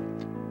Surreal.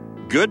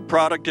 Good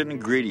product and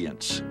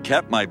ingredients.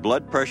 Kept my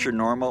blood pressure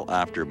normal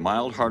after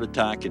mild heart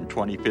attack in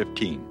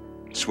 2015.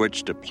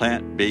 Switched to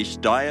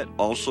plant-based diet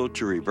also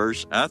to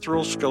reverse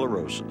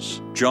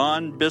atherosclerosis.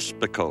 John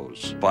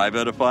Bispicos, 5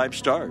 out of 5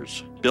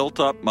 stars.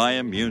 Built up my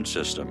immune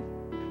system.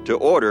 To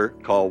order,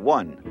 call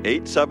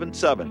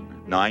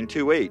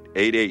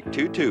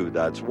 1-877-928-8822.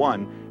 That's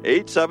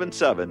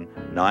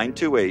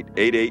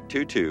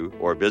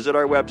 1-877-928-8822. Or visit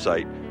our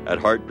website at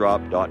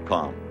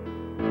heartdrop.com.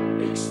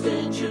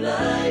 Extend your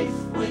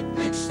life with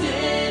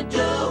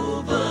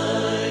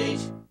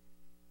Extendovite.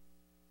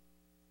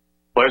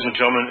 Ladies and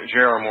gentlemen,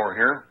 J.R. Moore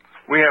here.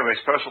 We have a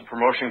special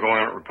promotion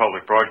going on at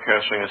Republic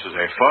Broadcasting. This is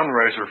a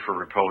fundraiser for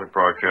Republic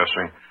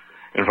Broadcasting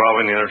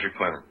involving the energy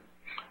cleaner.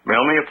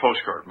 Mail me a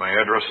postcard. My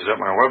address is at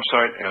my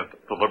website at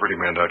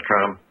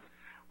thelibertyman.com.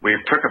 We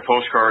pick a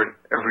postcard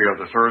every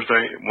other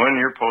Thursday. When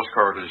your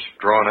postcard is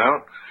drawn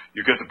out,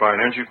 you get to buy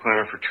an energy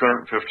cleaner for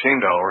 $215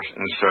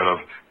 instead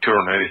of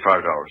 $285,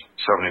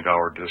 $70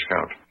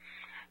 discount.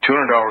 $200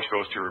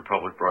 goes to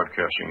Republic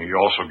Broadcasting. You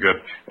also get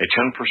a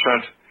 10%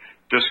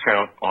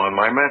 discount on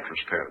my mattress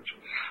pads.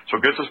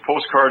 So get those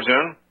postcards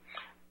in,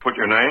 put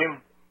your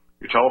name,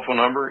 your telephone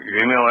number,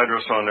 your email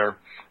address on there,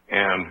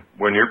 and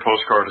when your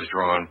postcard is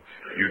drawn,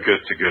 you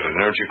get to get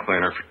an energy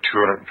cleaner for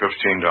 $215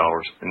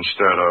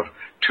 instead of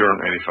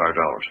 $285.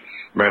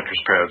 Mattress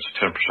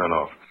pads, 10%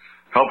 off.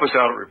 Help us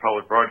out at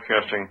Republic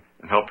Broadcasting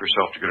and help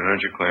yourself to get an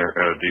energy cleaner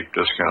at a deep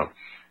discount.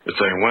 It's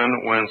a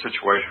win-win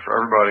situation for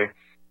everybody.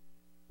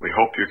 We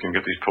hope you can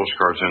get these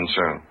postcards in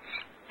soon.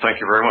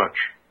 Thank you very much.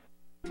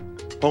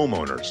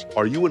 Homeowners,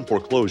 are you in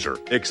foreclosure,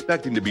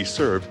 expecting to be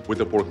served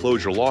with a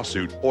foreclosure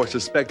lawsuit, or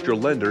suspect your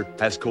lender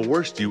has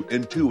coerced you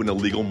into an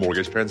illegal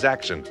mortgage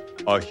transaction?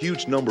 A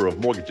huge number of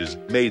mortgages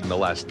made in the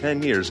last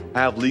 10 years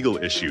have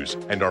legal issues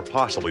and are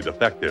possibly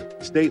defective.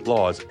 State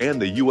laws and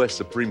the U.S.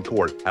 Supreme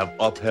Court have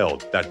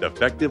upheld that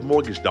defective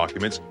mortgage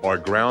documents are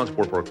grounds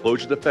for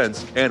foreclosure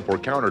defense and for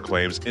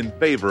counterclaims in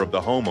favor of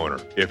the homeowner.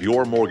 If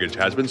your mortgage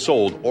has been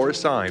sold or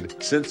assigned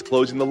since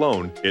closing the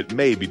loan, it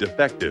may be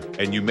defective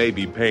and you may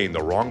be paying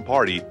the wrong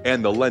party,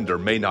 and the lender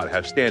may not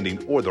have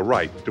standing or the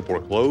right to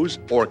foreclose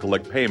or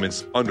collect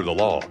payments under the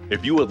law.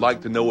 If you would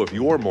like to know if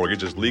your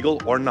mortgage is legal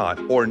or not,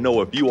 or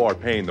know if you are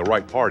paying the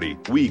right party,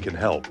 we can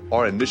help.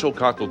 Our initial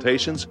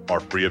consultations are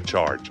free of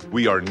charge.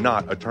 We are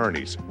not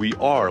attorneys. We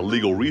are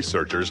legal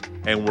researchers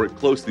and work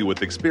closely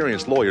with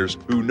experienced lawyers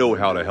who know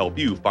how to help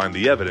you find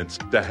the evidence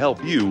to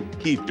help you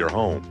keep your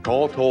home.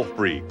 Call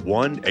toll-free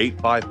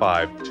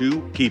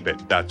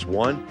 1-855-2-KEEP-IT. That's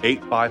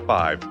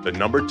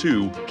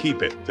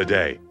 1-855-2-KEEP-IT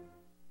today.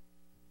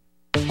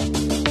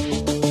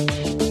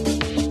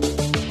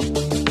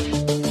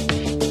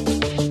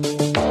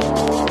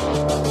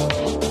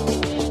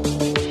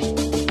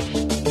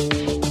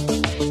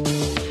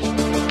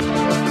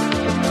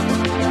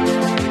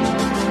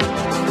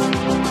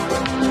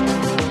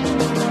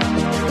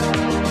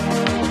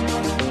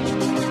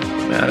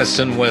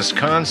 Madison,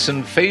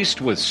 Wisconsin,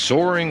 faced with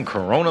soaring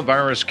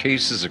coronavirus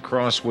cases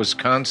across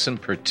Wisconsin,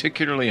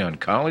 particularly on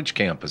college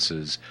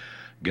campuses,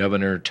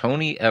 Governor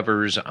Tony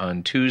Evers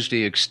on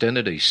Tuesday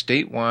extended a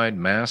statewide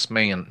mask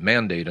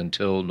mandate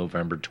until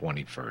November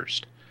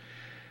 21st.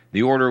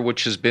 The order,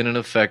 which has been in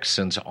effect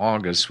since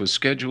August, was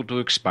scheduled to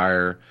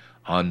expire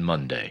on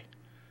Monday.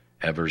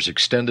 Evers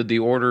extended the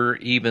order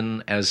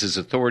even as his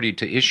authority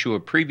to issue a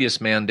previous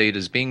mandate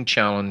is being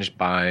challenged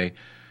by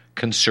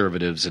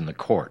conservatives in the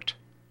court.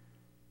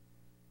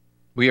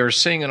 We are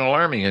seeing an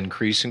alarming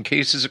increase in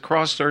cases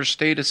across our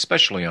state,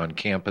 especially on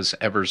campus,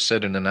 Evers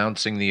said in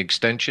announcing the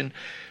extension.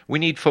 We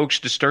need folks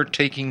to start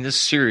taking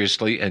this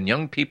seriously, and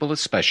young people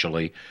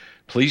especially.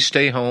 Please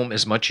stay home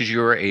as much as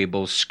you are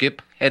able.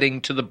 Skip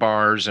heading to the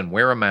bars and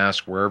wear a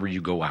mask wherever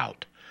you go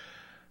out.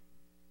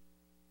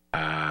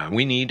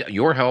 We need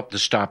your help to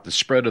stop the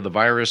spread of the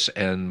virus,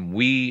 and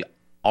we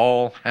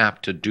all have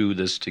to do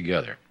this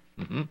together.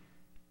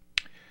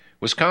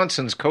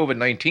 Wisconsin's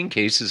COVID-19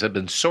 cases have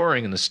been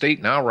soaring, and the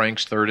state now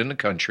ranks third in the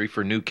country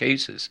for new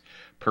cases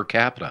per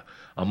capita.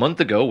 A month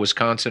ago,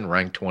 Wisconsin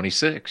ranked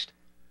 26th.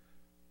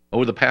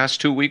 Over the past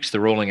 2 weeks, the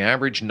rolling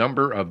average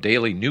number of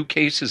daily new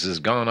cases has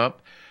gone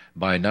up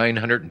by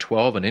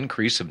 912, an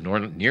increase of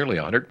nearly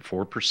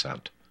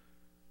 104%.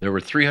 There were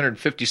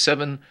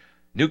 357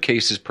 new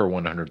cases per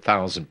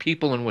 100,000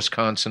 people in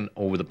Wisconsin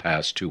over the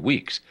past 2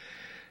 weeks.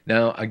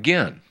 Now,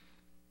 again,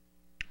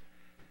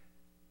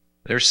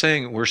 they're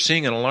saying we're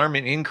seeing an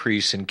alarming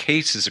increase in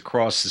cases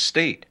across the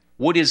state.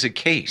 What is a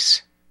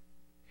case?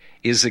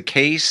 Is a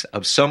case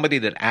of somebody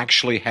that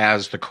actually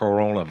has the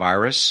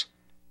coronavirus?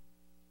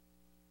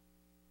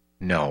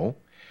 No.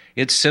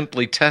 It's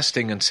simply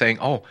testing and saying,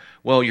 oh,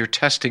 well, you're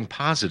testing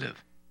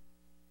positive.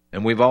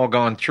 And we've all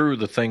gone through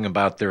the thing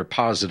about their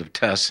positive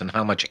tests and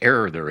how much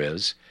error there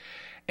is.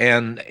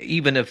 And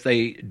even if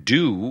they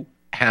do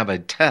have a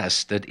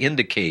test that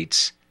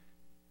indicates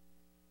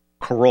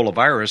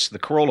coronavirus, the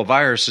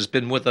coronavirus has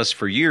been with us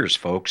for years,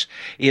 folks.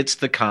 It's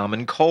the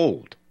common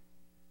cold.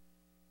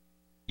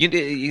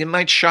 It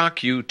might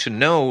shock you to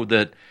know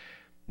that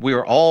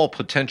we're all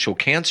potential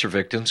cancer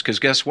victims because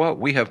guess what?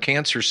 We have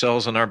cancer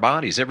cells in our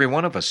bodies. Every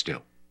one of us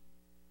do.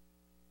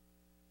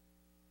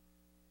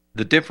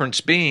 The difference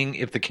being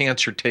if the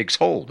cancer takes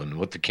hold. And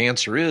what the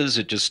cancer is,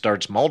 it just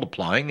starts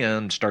multiplying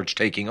and starts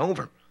taking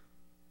over.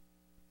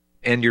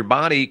 And your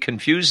body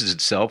confuses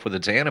itself with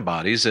its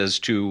antibodies as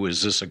to,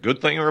 is this a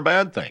good thing or a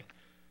bad thing?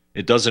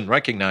 It doesn't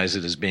recognize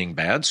it as being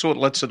bad, so it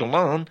lets it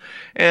alone,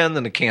 and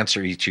then the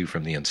cancer eats you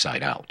from the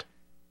inside out.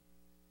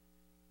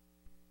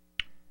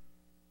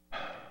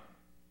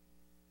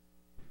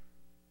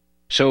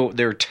 So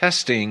they're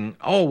testing,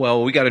 oh,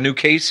 well, we got a new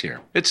case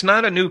here. It's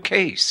not a new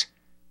case.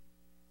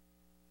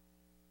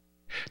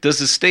 Does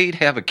the state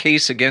have a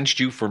case against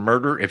you for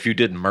murder if you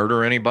didn't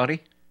murder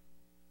anybody?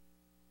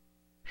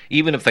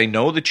 Even if they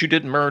know that you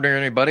didn't murder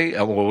anybody,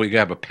 well, we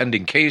have a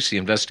pending case, the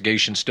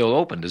investigation's still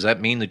open. Does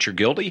that mean that you're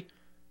guilty?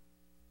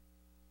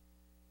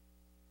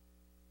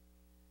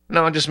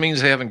 No, it just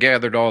means they haven't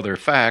gathered all their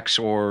facts,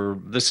 or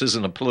this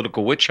isn't a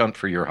political witch hunt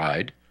for your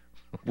hide,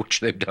 which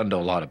they've done to a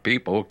lot of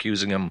people,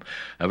 accusing them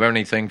of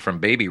anything from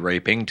baby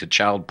raping to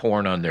child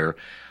porn on their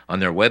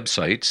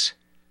websites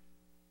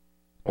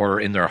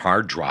or in their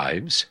hard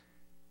drives.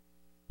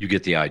 You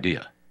get the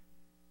idea.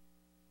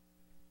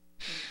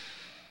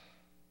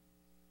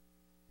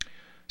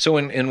 So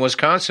in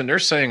Wisconsin, they're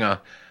saying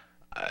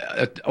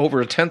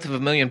over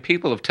 1/10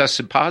 people have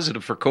tested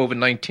positive for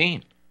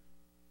COVID-19.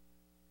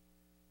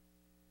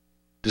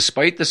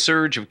 Despite the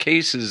surge of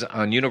cases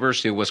on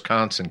University of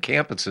Wisconsin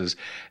campuses,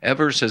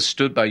 Evers has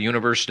stood by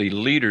university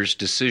leaders'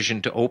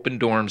 decision to open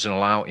dorms and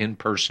allow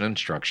in-person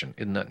instruction.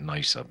 Isn't that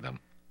nice of them?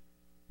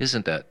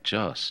 Isn't that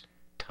just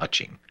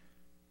touching?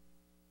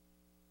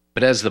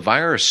 But as the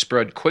virus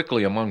spread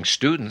quickly among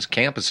students,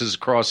 campuses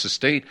across the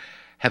state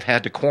have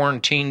had to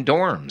quarantine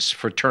dorms,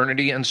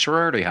 fraternity, and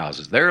sorority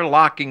houses. They're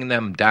locking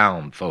them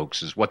down,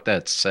 folks, is what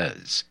that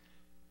says.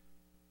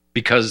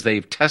 Because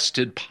they've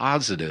tested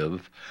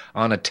positive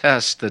on a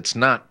test that's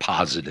not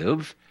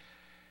positive,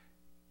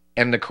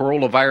 and the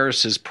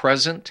coronavirus is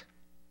present.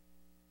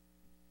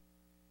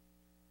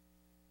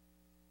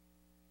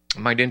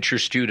 It might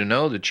interest you to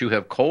know that you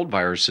have cold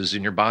viruses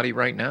in your body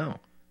right now.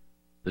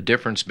 The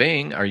difference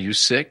being, are you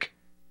sick?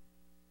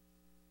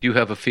 Do you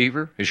have a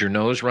fever? Is your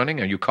nose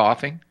running? Are you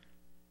coughing?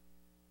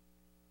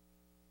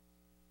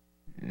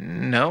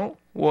 No?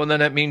 Well, then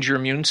that means your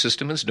immune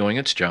system is doing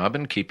its job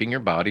and keeping your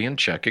body in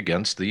check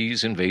against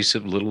these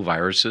invasive little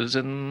viruses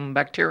and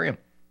bacteria.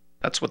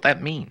 That's what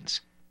that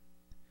means.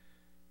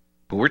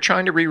 But we're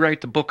trying to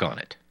rewrite the book on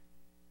it.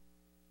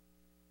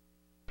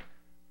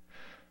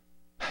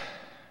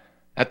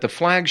 At the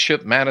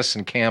flagship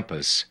Madison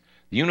campus,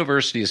 the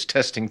university is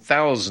testing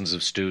thousands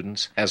of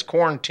students, has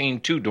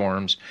quarantined 2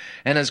 dorms,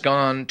 and has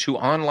gone to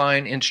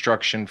online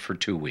instruction for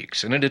 2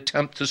 weeks in an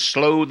attempt to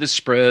slow the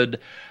spread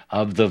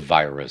of the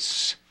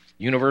virus.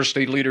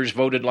 University leaders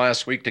voted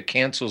last week to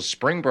cancel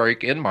spring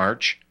break in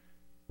March.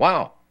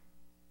 Wow.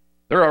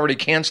 They're already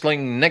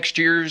canceling next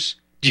year's.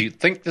 Do you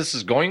think this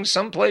is going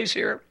someplace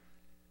here?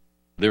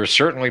 They're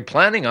certainly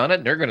planning on it,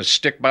 and they're going to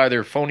stick by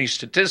their phony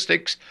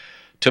statistics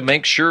to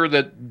make sure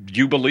that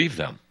you believe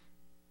them.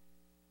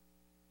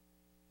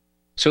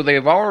 So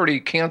they've already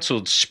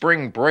canceled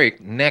spring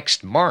break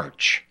next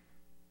March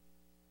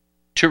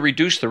to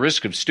reduce the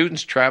risk of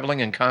students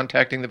traveling and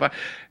contacting the virus.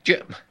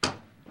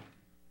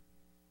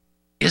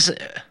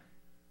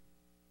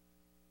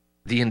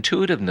 The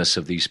intuitiveness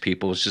of these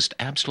people is just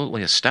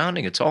absolutely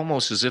astounding. It's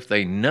almost as if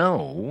they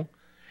know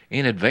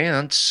in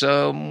advance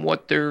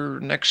what their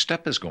next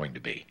step is going to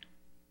be.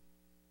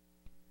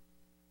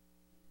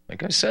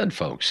 Like I said,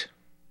 folks,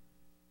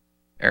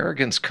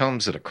 arrogance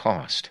comes at a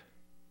cost.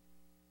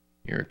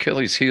 Your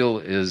Achilles heel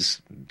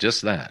is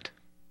just that,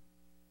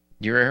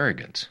 your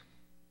arrogance.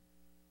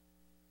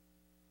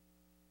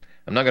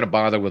 I'm not going to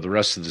bother with the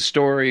rest of the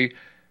story,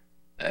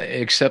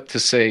 except to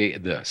say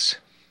this.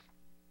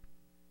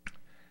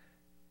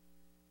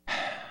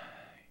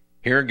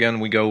 Here again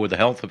we go with the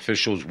health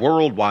officials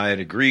worldwide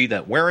agree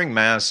that wearing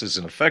masks is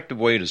an effective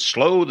way to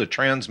slow the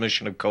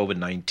transmission of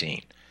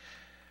COVID-19.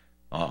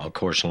 Of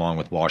course, along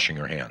with washing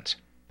your hands.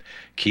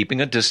 Keeping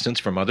a distance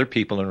from other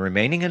people and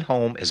remaining at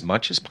home as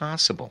much as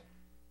possible.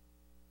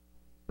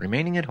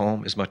 Remaining at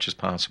home as much as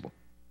possible.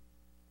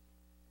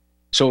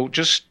 So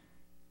just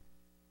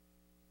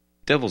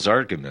devil's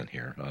argument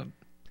here.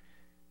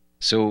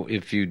 So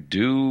if you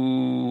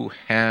do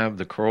have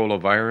the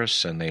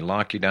coronavirus and they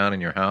lock you down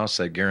in your house,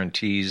 that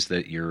guarantees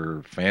that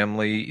your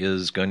family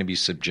is going to be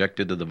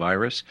subjected to the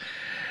virus.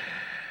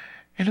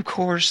 And of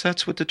course,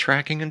 that's what the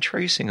tracking and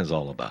tracing is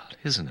all about,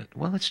 isn't it?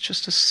 Well, it's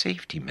just a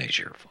safety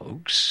measure,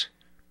 folks.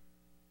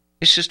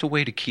 It's just a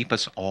way to keep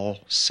us all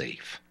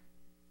safe.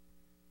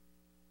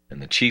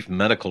 And the chief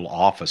medical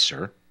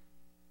officer,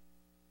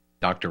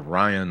 Dr.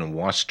 Ryan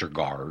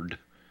Westergaard,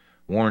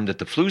 warned that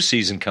the flu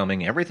season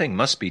coming, everything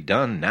must be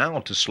done now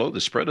to slow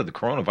the spread of the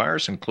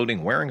coronavirus,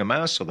 including wearing a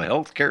mask so the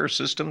healthcare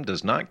system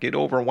does not get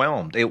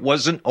overwhelmed. It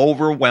wasn't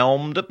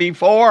overwhelmed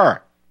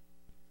before.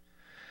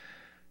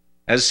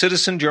 As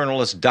citizen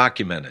journalists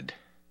documented,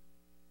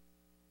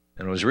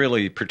 and it was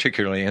really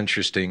particularly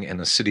interesting in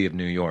the city of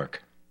New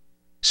York,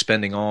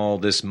 spending all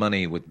this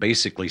money with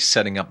basically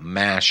setting up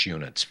MASH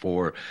units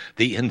for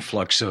the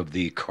influx of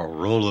the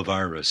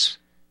coronavirus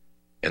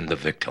and the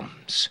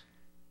victims.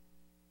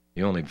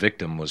 The only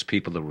victim was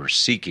people that were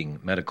seeking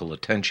medical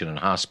attention in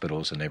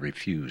hospitals, and they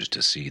refused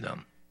to see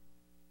them.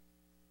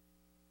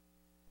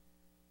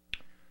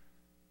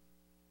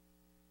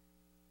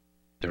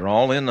 They're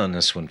all in on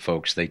this one,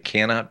 folks. They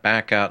cannot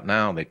back out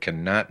now. They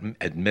cannot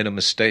admit a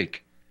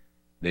mistake.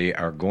 They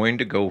are going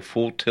to go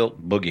full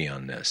tilt boogie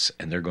on this,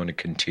 and they're going to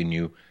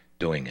continue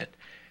doing it.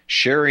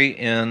 Sherry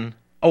in...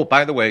 Oh,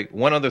 by the way,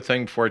 one other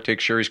thing before I take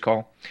Sherry's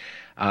call.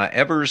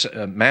 Evers'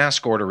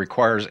 mask order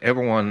requires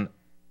everyone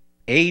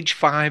age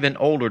 5 and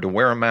older to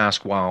wear a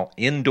mask while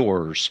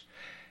indoors,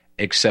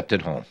 except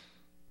at home.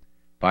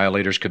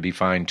 Violators could be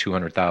fined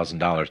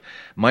 $200,000.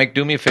 Mike,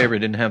 do me a favor. I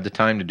didn't have the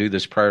time to do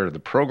this prior to the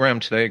program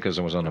today because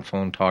I was on the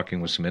phone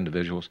talking with some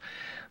individuals.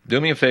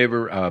 Do me a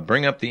favor.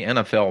 Bring up the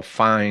NFL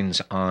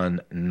fines on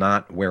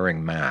not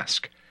wearing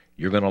mask.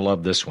 You're going to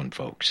love this one,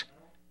 folks.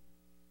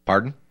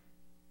 Pardon?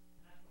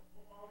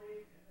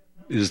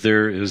 Is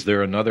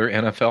there another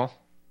NFL?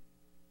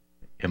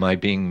 Am I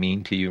being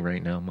mean to you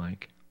right now,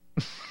 Mike?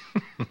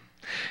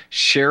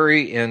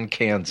 Sherry in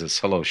Kansas.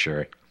 Hello,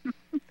 Sherry.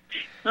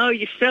 Oh,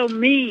 you're so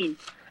mean.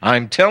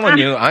 I'm telling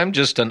you, I'm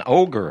just an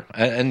ogre.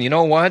 And you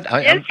know what?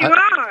 Yes, you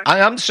are.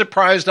 I'm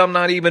surprised I'm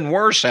not even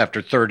worse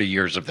after 30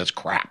 years of this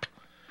crap.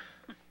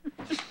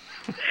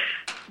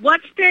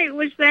 What state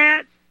was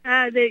that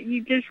that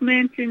you just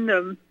mentioned,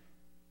 the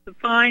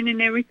fine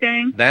and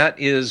everything? That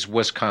is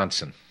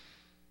Wisconsin.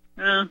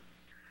 Have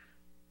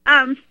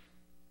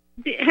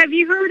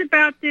you heard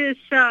about this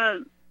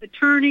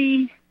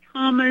attorney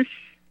Thomas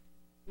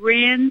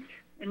Renz?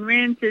 And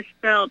Renz is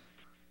spelled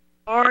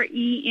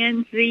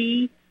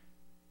R-E-N-Z,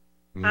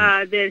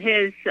 that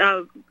has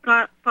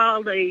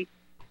filed a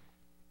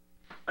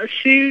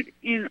suit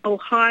in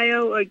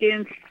Ohio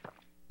against,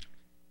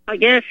 I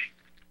guess,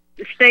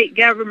 the state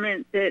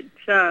government that's...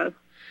 that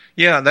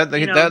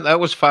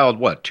was filed,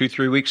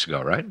 2-3 weeks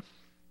ago, right?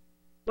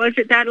 Was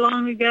it that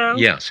long ago?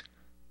 Yes.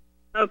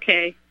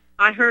 Okay.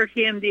 I heard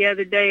him the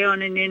other day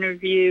on an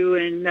interview,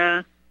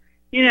 and,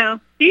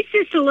 he's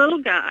just a little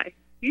guy.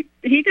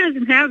 He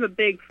doesn't have a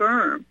big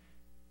firm.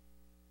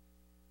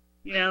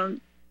 And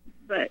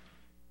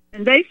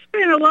they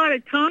spent a lot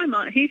of time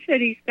on it. He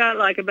said he's got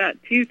like about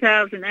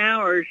 2,000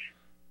 hours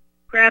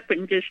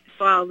crapping just to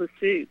file the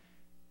suit.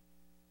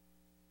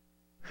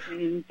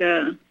 And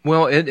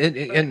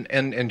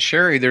and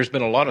Sherry, there's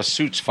been a lot of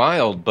suits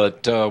filed,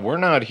 but we're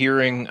not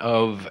hearing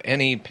of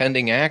any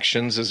pending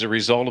actions as a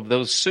result of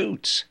those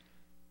suits.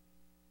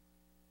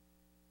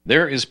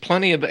 There is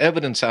plenty of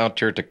evidence out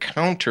there to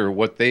counter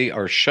what they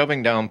are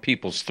shoving down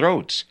people's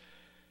throats.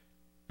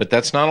 But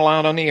that's not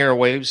allowed on the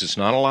airwaves. It's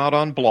not allowed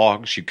on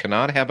blogs. You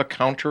cannot have a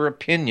counter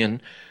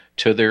opinion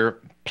to their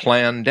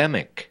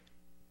plandemic.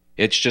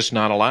 It's just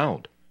not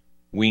allowed.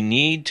 We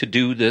need to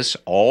do this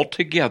all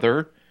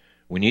together.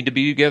 We need to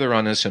be together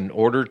on this in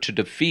order to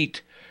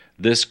defeat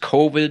this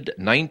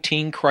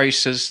COVID-19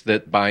 crisis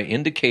that, by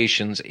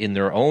indications, in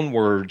their own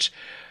words,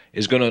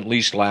 is going to at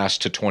least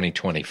last to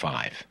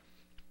 2025.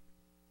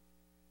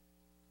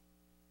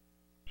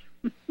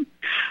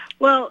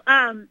 Well,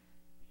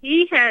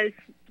 he has...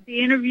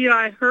 The interview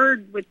I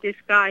heard with this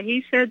guy,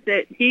 he said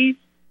that he's,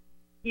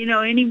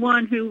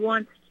 anyone who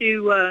wants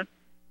to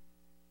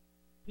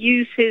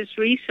use his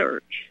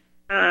research,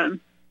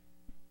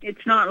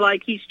 it's not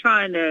like he's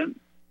trying to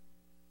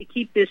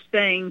keep this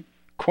thing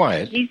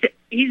quiet.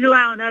 He's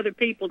allowing other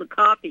people to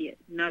copy it,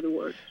 in other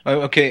words.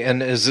 Okay,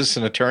 and is this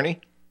an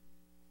attorney?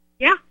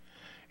 Yeah.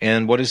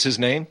 And what is his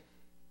name?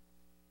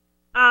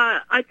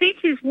 I think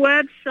his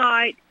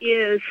website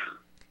is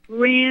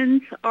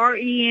Renz,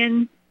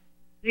 R-E-N-Z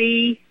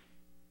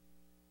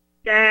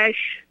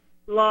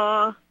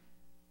law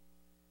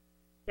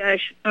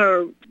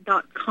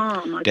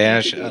 .com.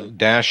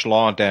 Dash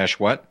law dash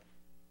what?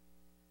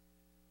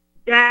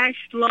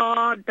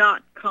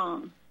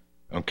 -law.com.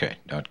 Okay,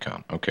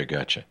 .com. Okay,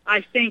 gotcha.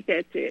 I think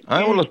that's it.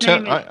 I will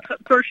attempt.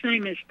 First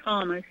name is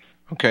Thomas.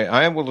 Okay,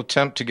 I will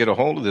attempt to get a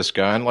hold of this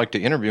guy. I'd like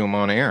to interview him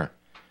on air.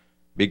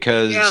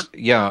 Because,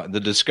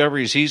 the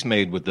discoveries he's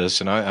made with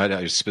this, and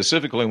I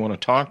specifically want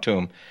to talk to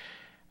him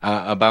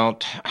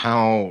about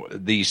how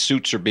these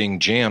suits are being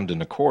jammed in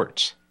the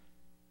courts.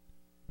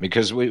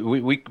 Because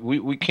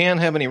we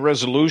can't have any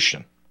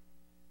resolution.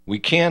 We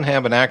can't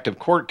have an active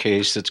court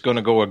case that's going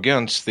to go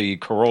against the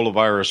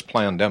coronavirus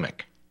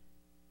pandemic.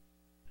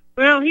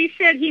 Well, he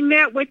said he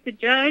met with the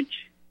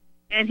judge,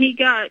 and he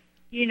got,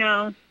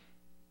 good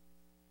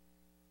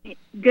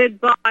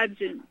vibes,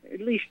 and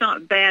at least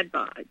not bad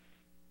vibes.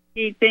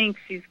 he thinks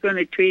he's going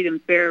to treat him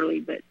fairly,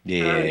 but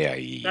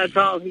that's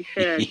all he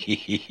said.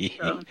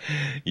 So.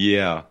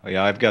 Yeah,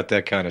 I've got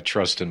that kind of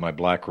trust in my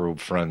black robe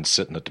friends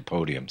sitting at the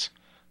podiums.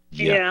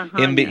 Yeah,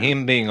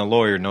 him being a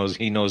lawyer knows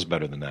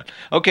better than that.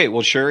 Okay,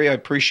 well, Sherry, I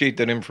appreciate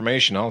that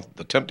information. I'll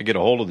attempt to get a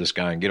hold of this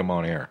guy and get him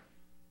on air.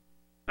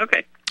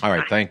 Okay. All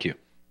right, thank you.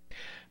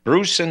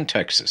 Bruce in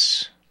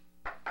Texas.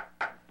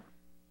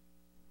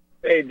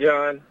 Hey,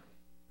 John.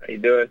 How you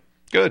doing?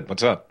 Good.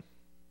 What's up?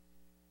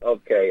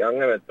 Okay, I'm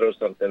going to throw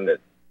something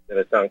that's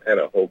going to sound kind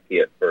of hokey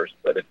at first,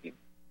 but if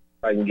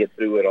I can get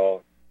through it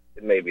all,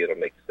 maybe it'll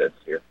make sense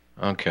here.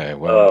 Okay,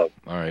 well,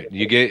 all right.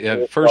 You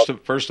get first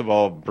of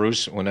all,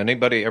 Bruce, when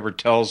anybody ever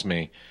tells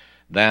me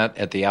that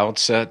at the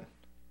outset,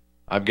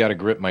 I've got to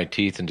grit my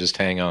teeth and just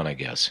hang on, I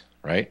guess,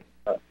 right?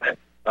 I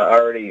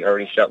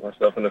already shot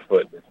myself in the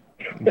foot.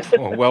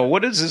 Well,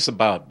 what is this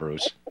about,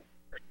 Bruce?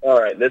 All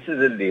right, this is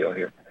the deal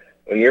here.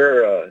 When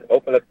you're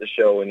open up the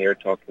show and you're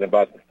talking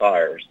about the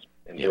fires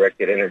and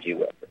directed energy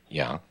weapons.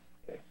 Yeah.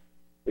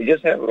 We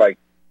just have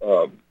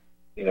 9/11,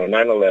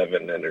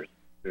 and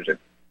there's a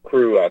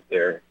crew out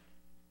there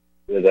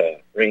with a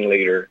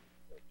ringleader,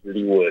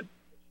 Judy Wood.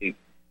 She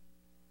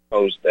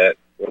posed that,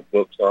 wrote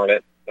books on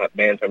it, not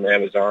banned from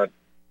Amazon.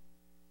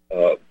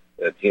 That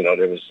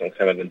there was some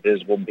kind of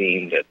invisible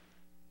beam that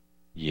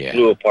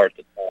blew apart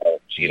the towers.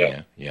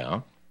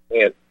 Yeah.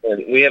 And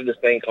we have this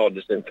thing called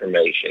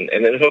disinformation,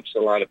 and it hooks a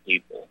lot of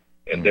people,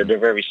 and they're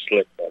very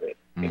slick at it.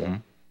 You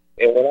know?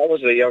 And when I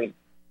was a young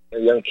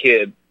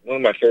kid, one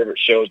of my favorite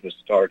shows was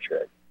Star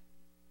Trek,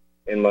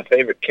 and my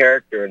favorite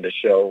character in the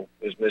show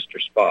was Mr.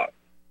 Spock.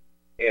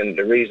 And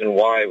the reason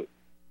why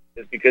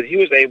is because he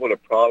was able to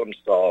problem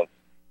solve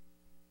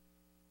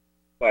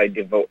in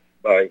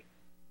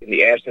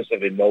the absence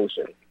of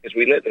emotion, because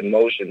we let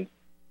emotion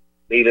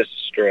lead us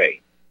astray.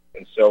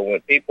 And so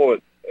when people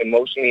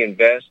emotionally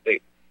invest,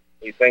 they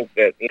think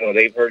that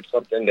they've heard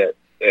something that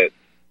is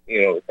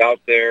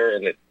out there,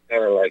 and it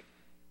kind of like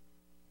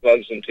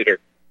plugs into their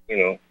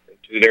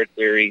into their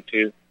theory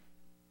too,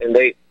 and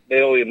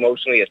they'll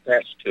emotionally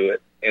attach to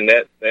it, and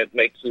that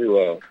makes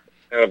you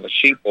kind of a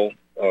sheeple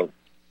of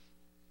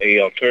a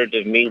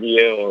alternative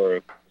media or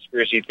a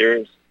conspiracy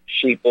theorist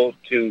sheeple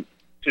to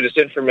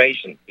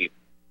disinformation people.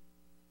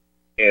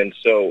 And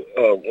so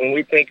when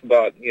we think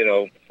about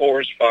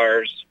forest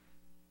fires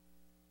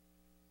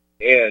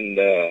and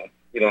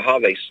how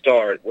they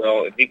start,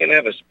 well, if you can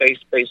have a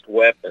space-based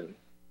weapon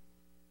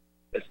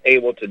that's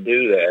able to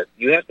do that,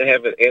 you have to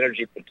have an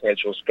energy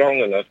potential strong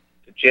enough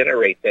to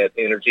generate that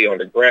energy on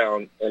the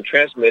ground and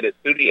transmit it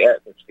through the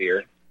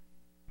atmosphere.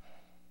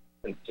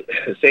 And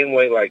the same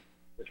way like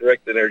the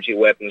directed energy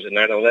weapons in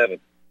 9/11.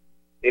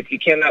 If you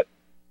cannot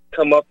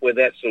come up with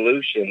that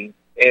solution,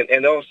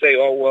 and they'll say,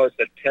 oh, well, it's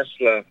a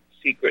Tesla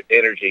secret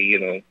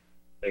energy,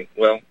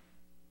 well,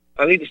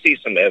 I need to see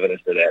some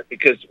evidence of that,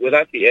 because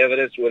without the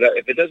evidence,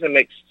 if it doesn't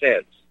make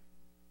sense,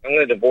 I'm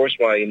going to divorce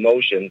my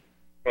emotion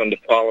from the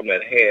problem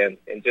at hand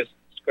and just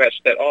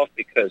scratch that off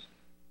because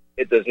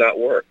it does not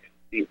work.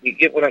 You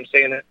get what I'm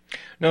saying?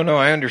 No,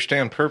 I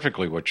understand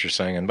perfectly what you're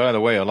saying. And by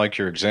the way, I like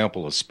your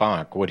example of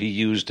Spock. What he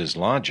used is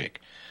logic.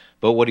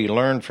 But what he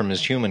learned from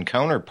his human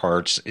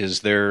counterparts is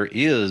there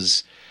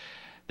is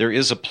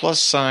a plus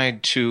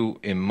side to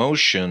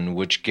emotion,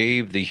 which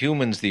gave the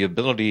humans the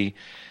ability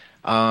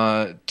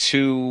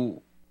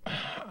to,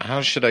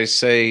 how should I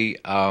say,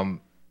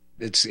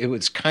 it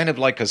was kind of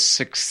like a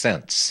sixth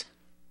sense,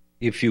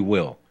 if you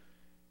will.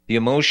 The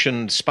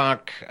emotion,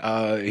 Spock,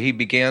 he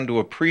began to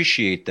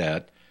appreciate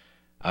that,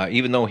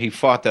 even though he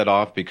fought that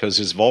off because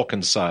his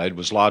Vulcan side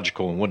was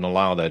logical and wouldn't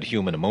allow that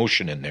human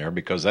emotion in there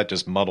because that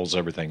just muddles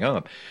everything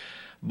up.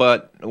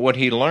 But what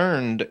he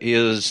learned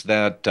is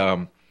that,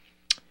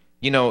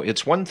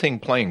 it's one thing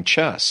playing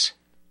chess,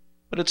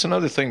 but it's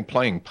another thing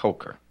playing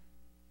poker.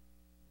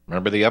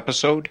 Remember the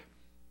episode?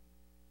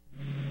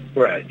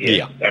 Right,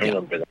 yeah. I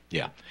remember that.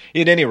 Yeah.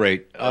 At any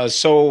rate,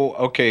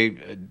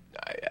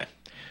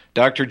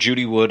 Dr.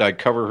 Judy Wood, I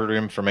cover her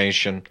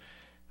information.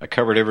 I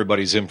covered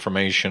everybody's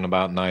information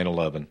about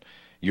 9/11.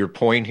 Your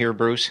point here,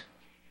 Bruce?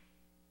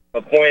 My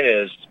point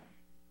is,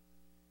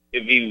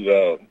 if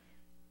you,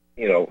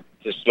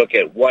 just look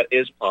at what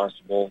is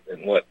possible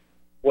and what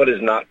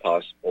is not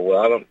possible.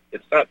 Well,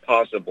 it's not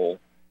possible,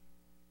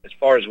 as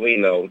far as we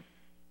know,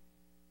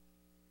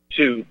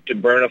 to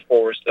burn a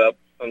forest up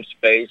from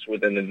space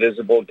with an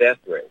invisible death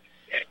ray.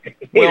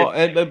 Well,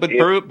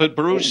 but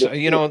Bruce,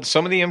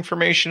 some of the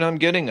information I'm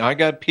getting, I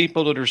got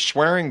people that are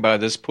swearing by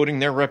this, putting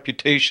their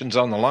reputations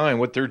on the line.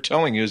 What they're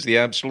telling you is the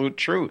absolute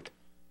truth.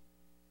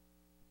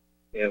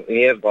 Yeah, and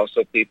you have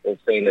also people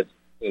saying that,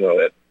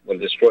 that what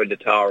destroyed the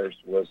towers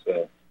was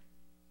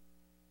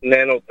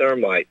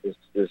nanothermite,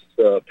 this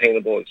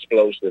paintable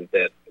explosive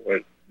that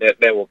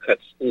will cut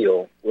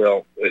steel.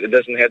 Well, it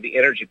doesn't have the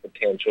energy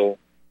potential.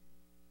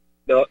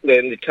 The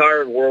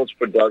entire world's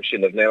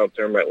production of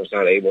nanothermite was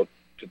not able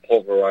to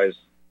pulverize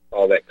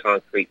all that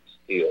concrete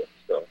steel.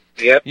 So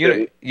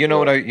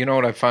what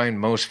I find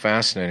most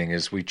fascinating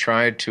is we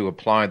tried to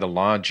apply the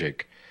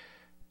logic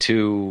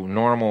to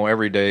normal,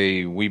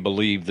 everyday, we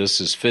believe this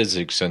is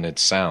physics and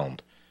it's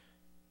sound.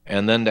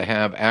 And then to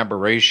have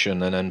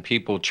aberration, and then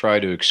people try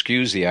to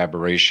excuse the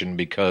aberration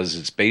because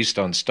it's based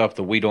on stuff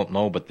that we don't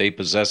know, but they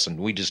possess and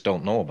we just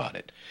don't know about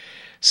it.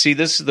 See,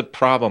 this is the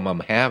problem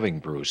I'm having,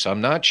 Bruce.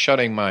 I'm not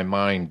shutting my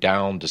mind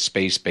down to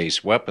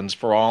space-based weapons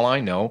for all I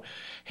know.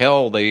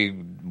 Hell, they've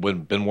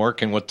been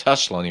working with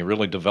Tesla, and he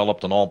really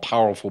developed an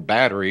all-powerful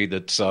battery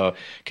that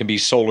can be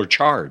solar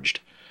charged.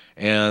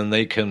 And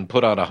they can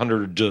put out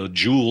 100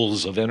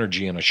 joules of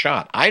energy in a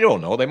shot. I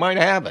don't know. They might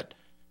have it,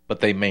 but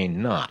they may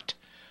not.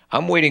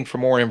 I'm waiting for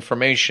more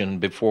information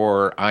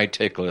before I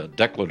take a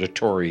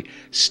declaratory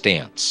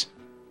stance.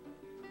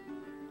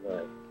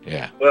 Right.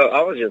 Yeah. Well,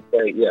 I was just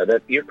saying, yeah,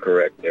 that you're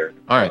correct there.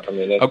 All right.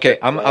 Okay,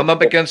 I'm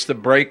up against the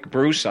break,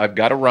 Bruce. I've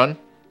got to run.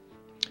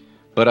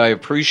 But I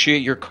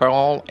appreciate your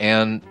call,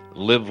 and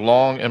live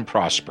long and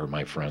prosper,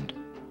 my friend.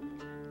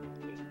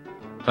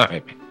 All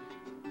right.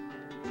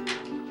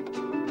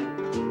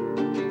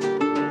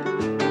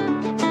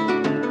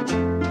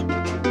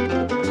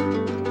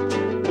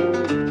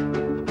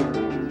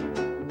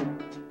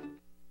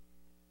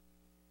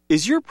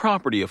 Is your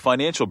property a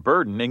financial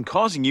burden and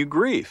causing you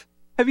grief?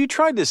 Have you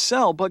tried to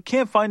sell but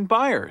can't find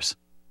buyers?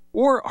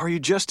 Or are you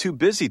just too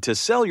busy to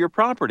sell your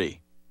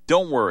property?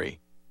 Don't worry.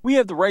 We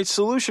have the right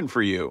solution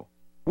for you.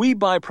 We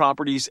buy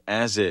properties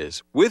as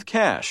is, with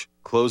cash,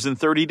 close in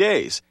 30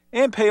 days,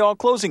 and pay all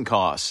closing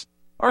costs.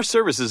 Our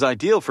service is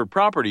ideal for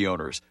property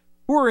owners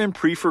who are in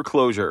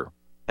pre-foreclosure,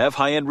 have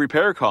high-end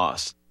repair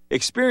costs,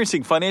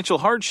 experiencing financial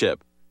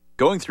hardship,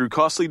 going through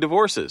costly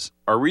divorces,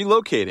 are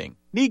relocating,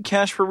 need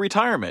cash for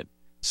retirement,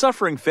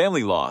 suffering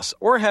family loss,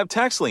 or have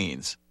tax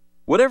liens.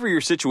 Whatever your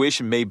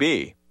situation may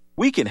be,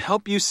 we can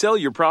help you sell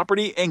your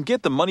property and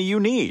get the money you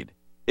need.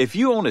 If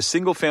you own a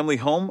single-family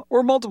home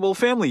or multiple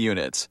family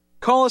units,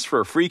 call us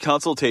for a free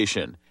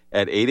consultation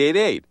at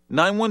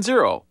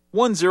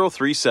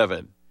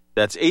 888-910-1037.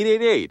 That's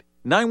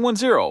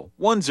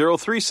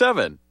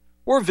 888-910-1037.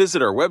 Or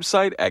visit our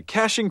website at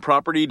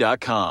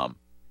cashingproperty.com.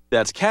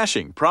 That's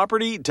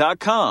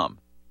cashingproperty.com.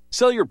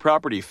 Sell your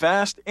property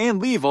fast and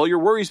leave all your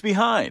worries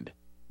behind.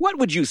 What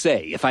would you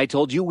say if I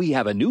told you we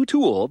have a new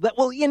tool that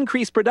will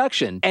increase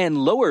production and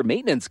lower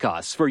maintenance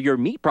costs for your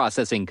meat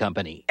processing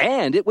company?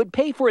 And it would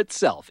pay for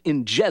itself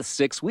in just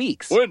 6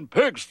 weeks. When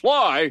pigs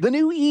fly! The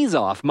new Ease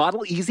Off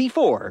Model Easy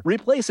 4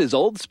 replaces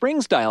old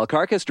spring-style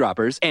carcass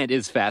droppers and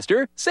is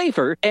faster,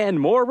 safer, and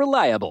more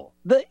reliable.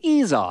 The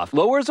Ease Off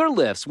lowers or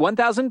lifts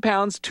 1,000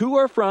 pounds to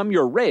or from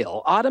your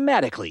rail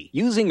automatically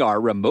using our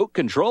remote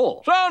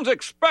control. Sounds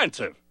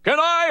expensive. Can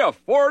I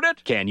afford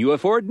it? Can you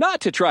afford not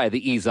to try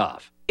the Ease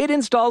Off? It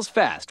installs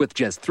fast with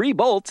just 3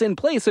 bolts in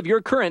place of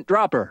your current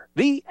dropper.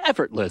 The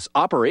effortless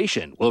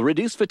operation will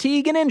reduce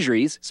fatigue and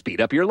injuries,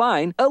 speed up your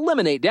line,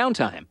 eliminate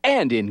downtime,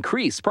 and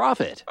increase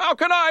profit. How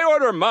can I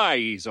order my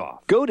Ease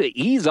Off? Go to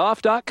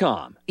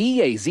easeoff.com,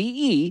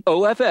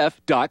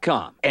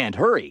 EAZEOFF.com, and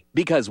hurry,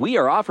 because we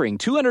are offering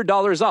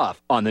 $200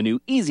 off on the new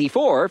Easy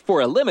 4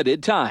 for a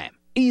limited time.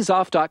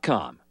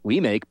 Easeoff.com. We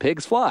make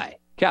pigs fly.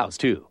 Cows,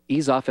 too.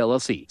 Ease Off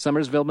LLC,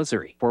 Summersville,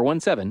 Missouri,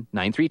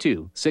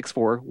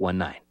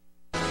 417-932-6419.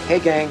 Hey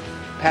gang,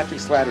 Patrick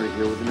Slattery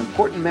here with an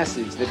important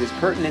message that is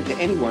pertinent to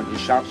anyone who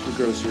shops for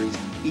groceries,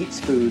 eats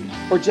food,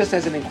 or just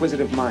has an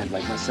inquisitive mind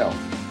like myself.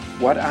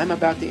 What I'm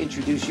about to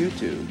introduce you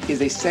to is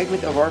a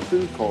segment of our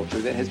food culture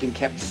that has been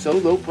kept so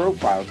low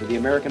profile to the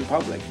American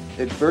public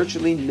that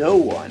virtually no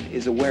one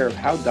is aware of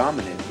how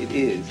dominant it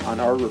is on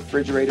our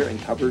refrigerator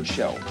and cupboard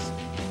shelves.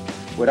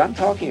 What I'm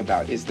talking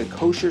about is the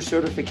kosher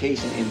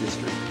certification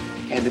industry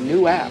and a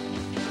new app,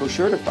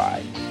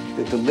 Koshertified,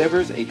 that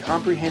delivers a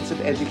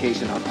comprehensive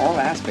education on all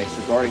aspects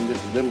regarding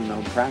this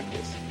little-known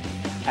practice.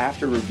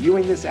 After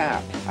reviewing this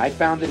app, I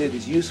found that it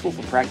is useful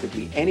for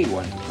practically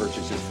anyone who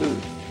purchases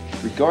food,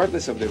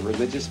 regardless of their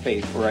religious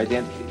faith or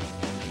identity.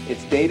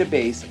 Its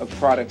database of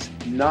products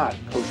not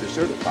kosher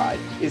certified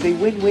is a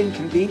win-win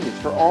convenience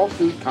for all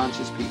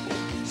food-conscious people.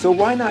 So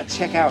why not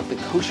check out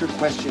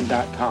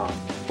thekosherquestion.com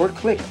or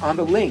click on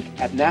the link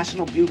at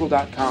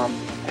nationalbugle.com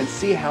and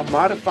see how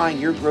modifying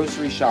your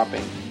grocery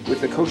shopping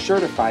with the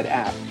Koshertified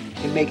app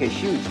can make a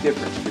huge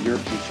difference for your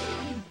future.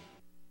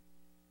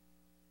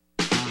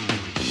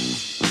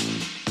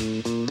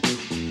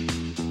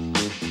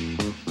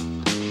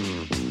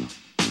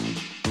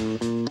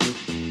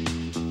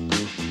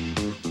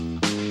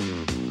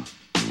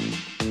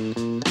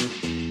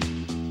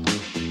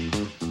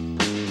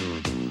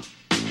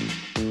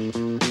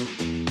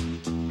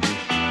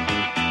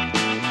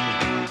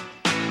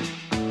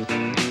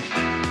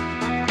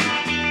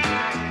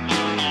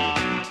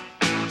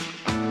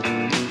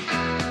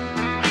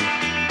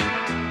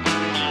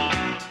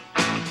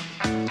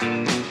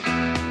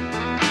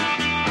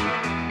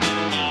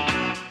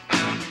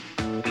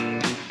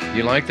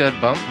 You like that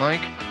bump,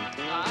 Mike?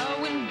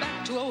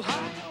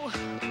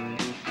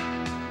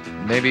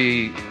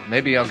 Maybe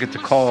I'll get the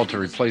call to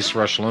replace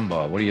Rush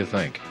Limbaugh. What do you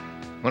think?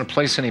 Want to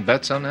place any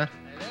bets on that?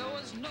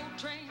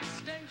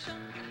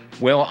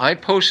 Well, I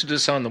posted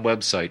this on the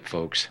website,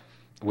 folks,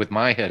 with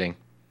my heading,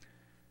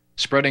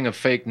 Spreading of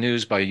fake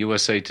news by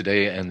USA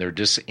Today and their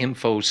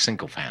disinfo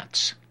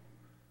sycophants.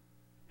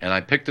 And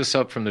I picked this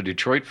up from the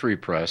Detroit Free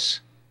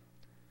Press.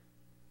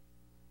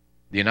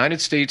 The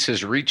United States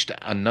has reached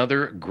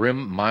another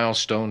grim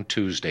milestone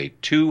Tuesday,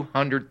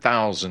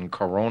 200,000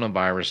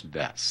 coronavirus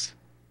deaths.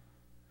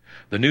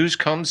 The news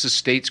comes as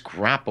states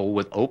grapple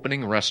with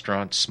opening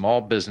restaurants,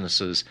 small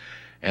businesses,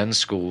 and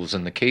schools,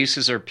 and the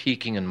cases are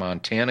peaking in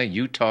Montana,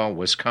 Utah,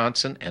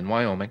 Wisconsin, and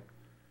Wyoming.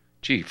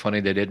 Gee, funny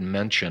they didn't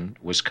mention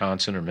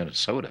Wisconsin or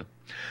Minnesota.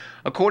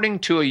 According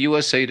to a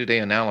USA Today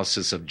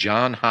analysis of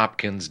Johns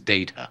Hopkins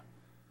data,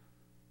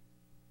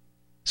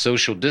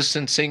 social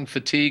distancing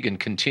fatigue and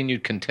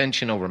continued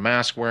contention over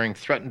mask wearing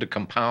threaten to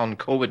compound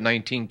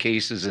COVID-19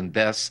 cases and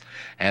deaths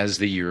as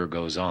the year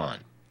goes on.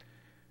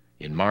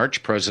 In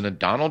March, President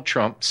Donald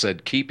Trump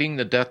said keeping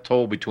the death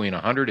toll between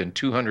 100 and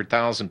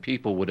 200,000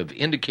 people would have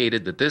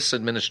indicated that this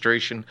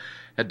administration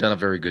had done a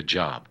very good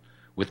job,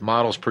 with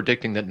models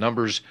predicting that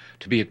numbers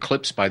to be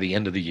eclipsed by the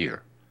end of the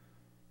year.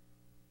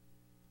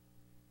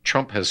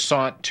 Trump has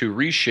sought to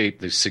reshape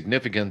the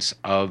significance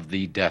of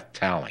the death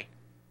tally.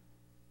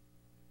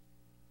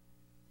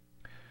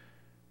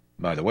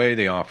 By the way,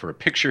 they offer a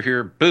picture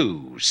here.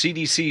 Boo!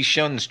 CDC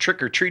shuns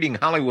trick-or-treating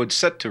Hollywood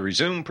set to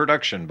resume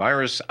production.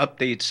 Virus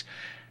updates.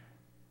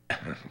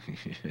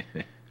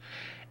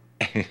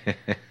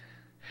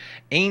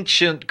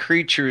 Ancient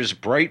creatures'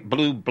 bright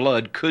blue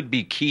blood could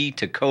be key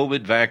to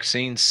COVID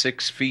vaccine.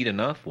 6 feet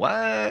enough?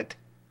 What?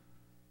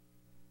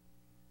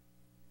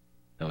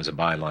 That was a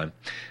byline.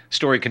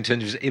 Story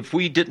continues. If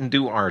we didn't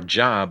do our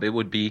job, it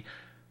would be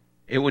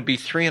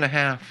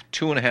 3.5,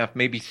 2.5,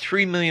 maybe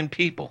 3 million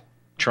people,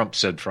 Trump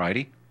said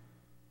Friday,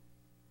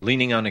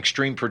 leaning on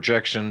extreme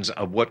projections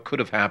of what could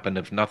have happened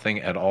if nothing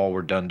at all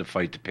were done to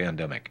fight the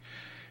pandemic.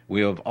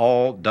 We have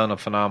all done a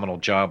phenomenal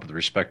job with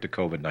respect to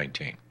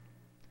COVID-19.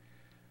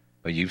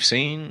 But you've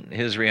seen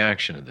his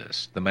reaction to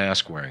this, the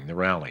mask wearing, the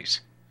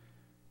rallies.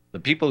 The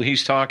people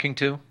he's talking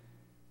to,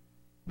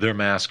 they're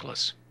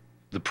maskless.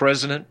 The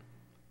president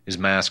is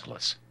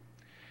maskless.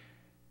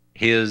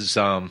 His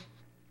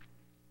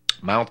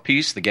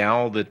mouthpiece, the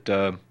gal that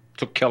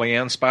took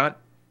Kellyanne's spot,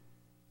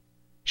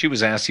 she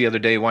was asked the other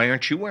day, why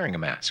aren't you wearing a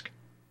mask?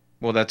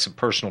 Well, that's a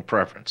personal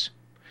preference.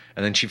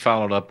 And then she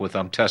followed up with,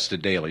 I'm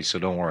tested daily, so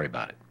don't worry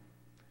about it.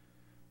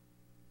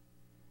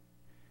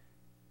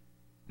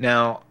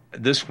 Now,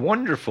 this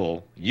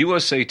wonderful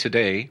USA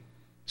Today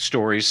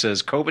story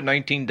says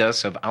COVID-19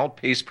 deaths have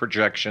outpaced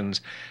projections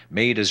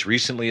made as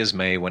recently as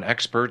May when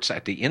experts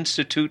at the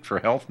Institute for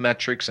Health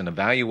Metrics and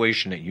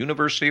Evaluation at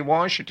University of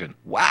Washington,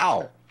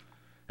 wow,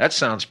 that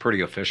sounds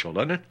pretty official,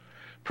 doesn't it?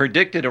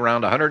 Predicted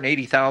around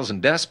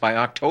 180,000 deaths by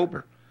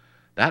October.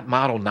 That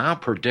model now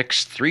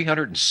predicts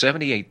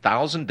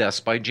 378,000 deaths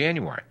by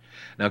January.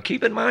 Now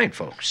keep in mind,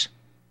 folks,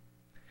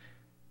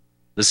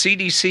 the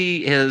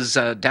CDC has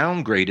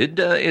downgraded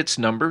its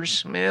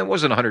numbers. It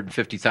wasn't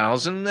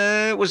 150,000,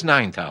 it was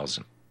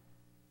 9,000.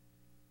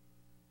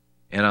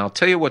 And I'll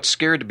tell you what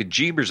scared the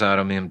bejeebers out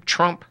of him.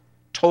 Trump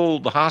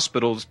told the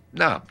hospitals,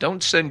 no,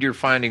 don't send your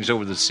findings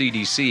over to the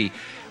CDC.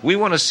 We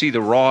want to see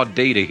the raw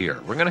data here.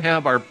 We're going to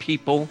have our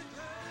people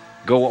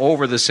go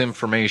over this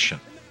information.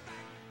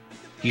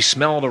 He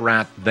smelled a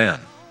rat then.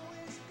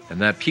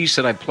 And that piece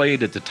that I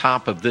played at the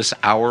top of this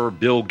hour,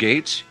 Bill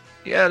Gates,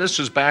 yeah, this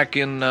was back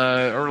in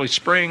early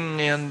spring,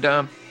 and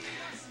the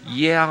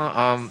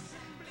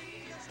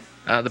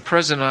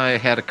president and I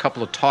had a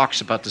couple of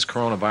talks about this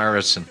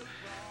coronavirus,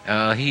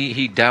 and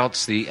he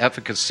doubts the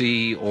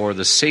efficacy or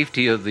the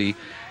safety of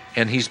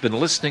and he's been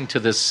listening to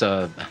this,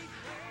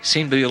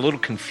 seemed to be a little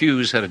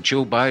confused at a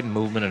Joe Biden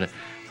movement, and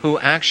who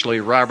actually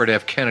Robert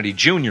F. Kennedy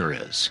Jr.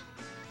 is.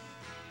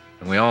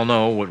 And we all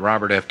know what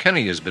Robert F.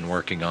 Kennedy has been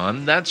working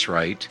on. That's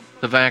right,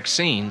 the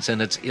vaccines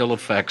and its ill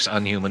effects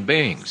on human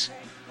beings.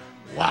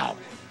 Wow.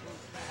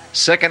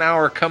 Second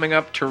hour coming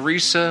up.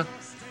 Teresa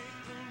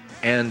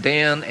and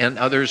Dan and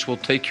others will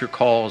take your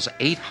calls.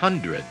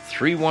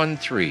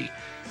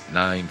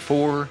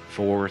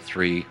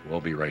 800-313-9443. We'll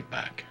be right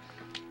back.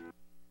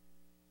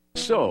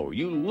 So,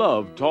 you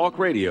love talk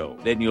radio?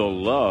 Then you'll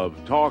love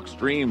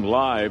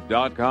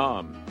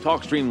TalkStreamLive.com.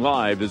 TalkStream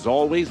Live is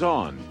always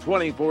on,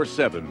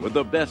 24/7, with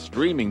the best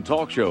streaming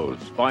talk shows.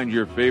 Find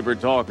your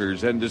favorite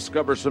talkers and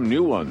discover some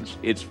new ones.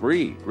 It's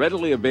free,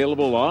 readily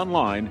available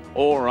online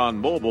or on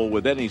mobile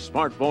with any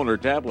smartphone or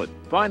tablet.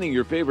 Finding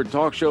your favorite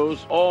talk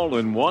shows all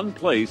in one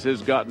place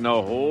has gotten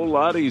a whole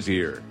lot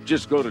easier.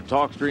 Just go to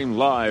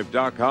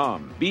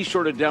TalkStreamLive.com. Be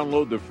sure to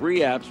download the free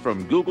apps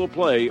from Google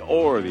Play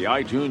or the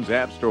iTunes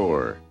App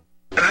Store.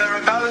 The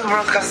Republic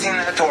Broadcasting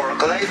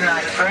Network late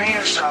night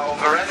premiere show of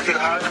Red Pill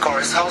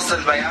Hardcore is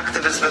hosted by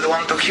activists that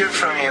want to hear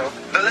from you,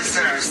 the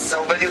listeners,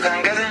 so that you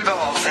can get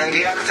involved in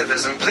the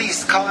activism.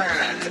 Please call in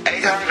at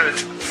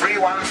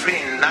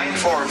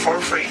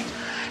 800-313-9443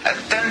 at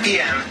 10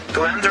 p.m.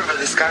 to enter the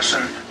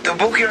discussion. To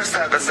book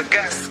yourself as a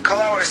guest, call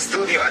our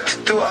studio at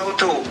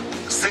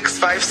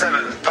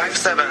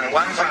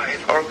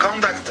 202-657-5715 or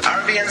contact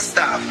RBN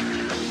staff.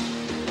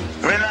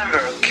 Remember,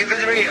 keep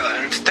it real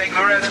and take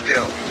the Red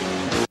Pill.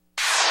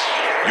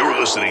 You're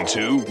listening listening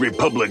to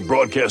Republic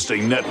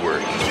Broadcasting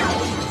Network.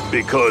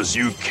 Because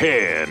you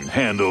can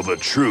handle the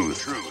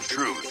truth.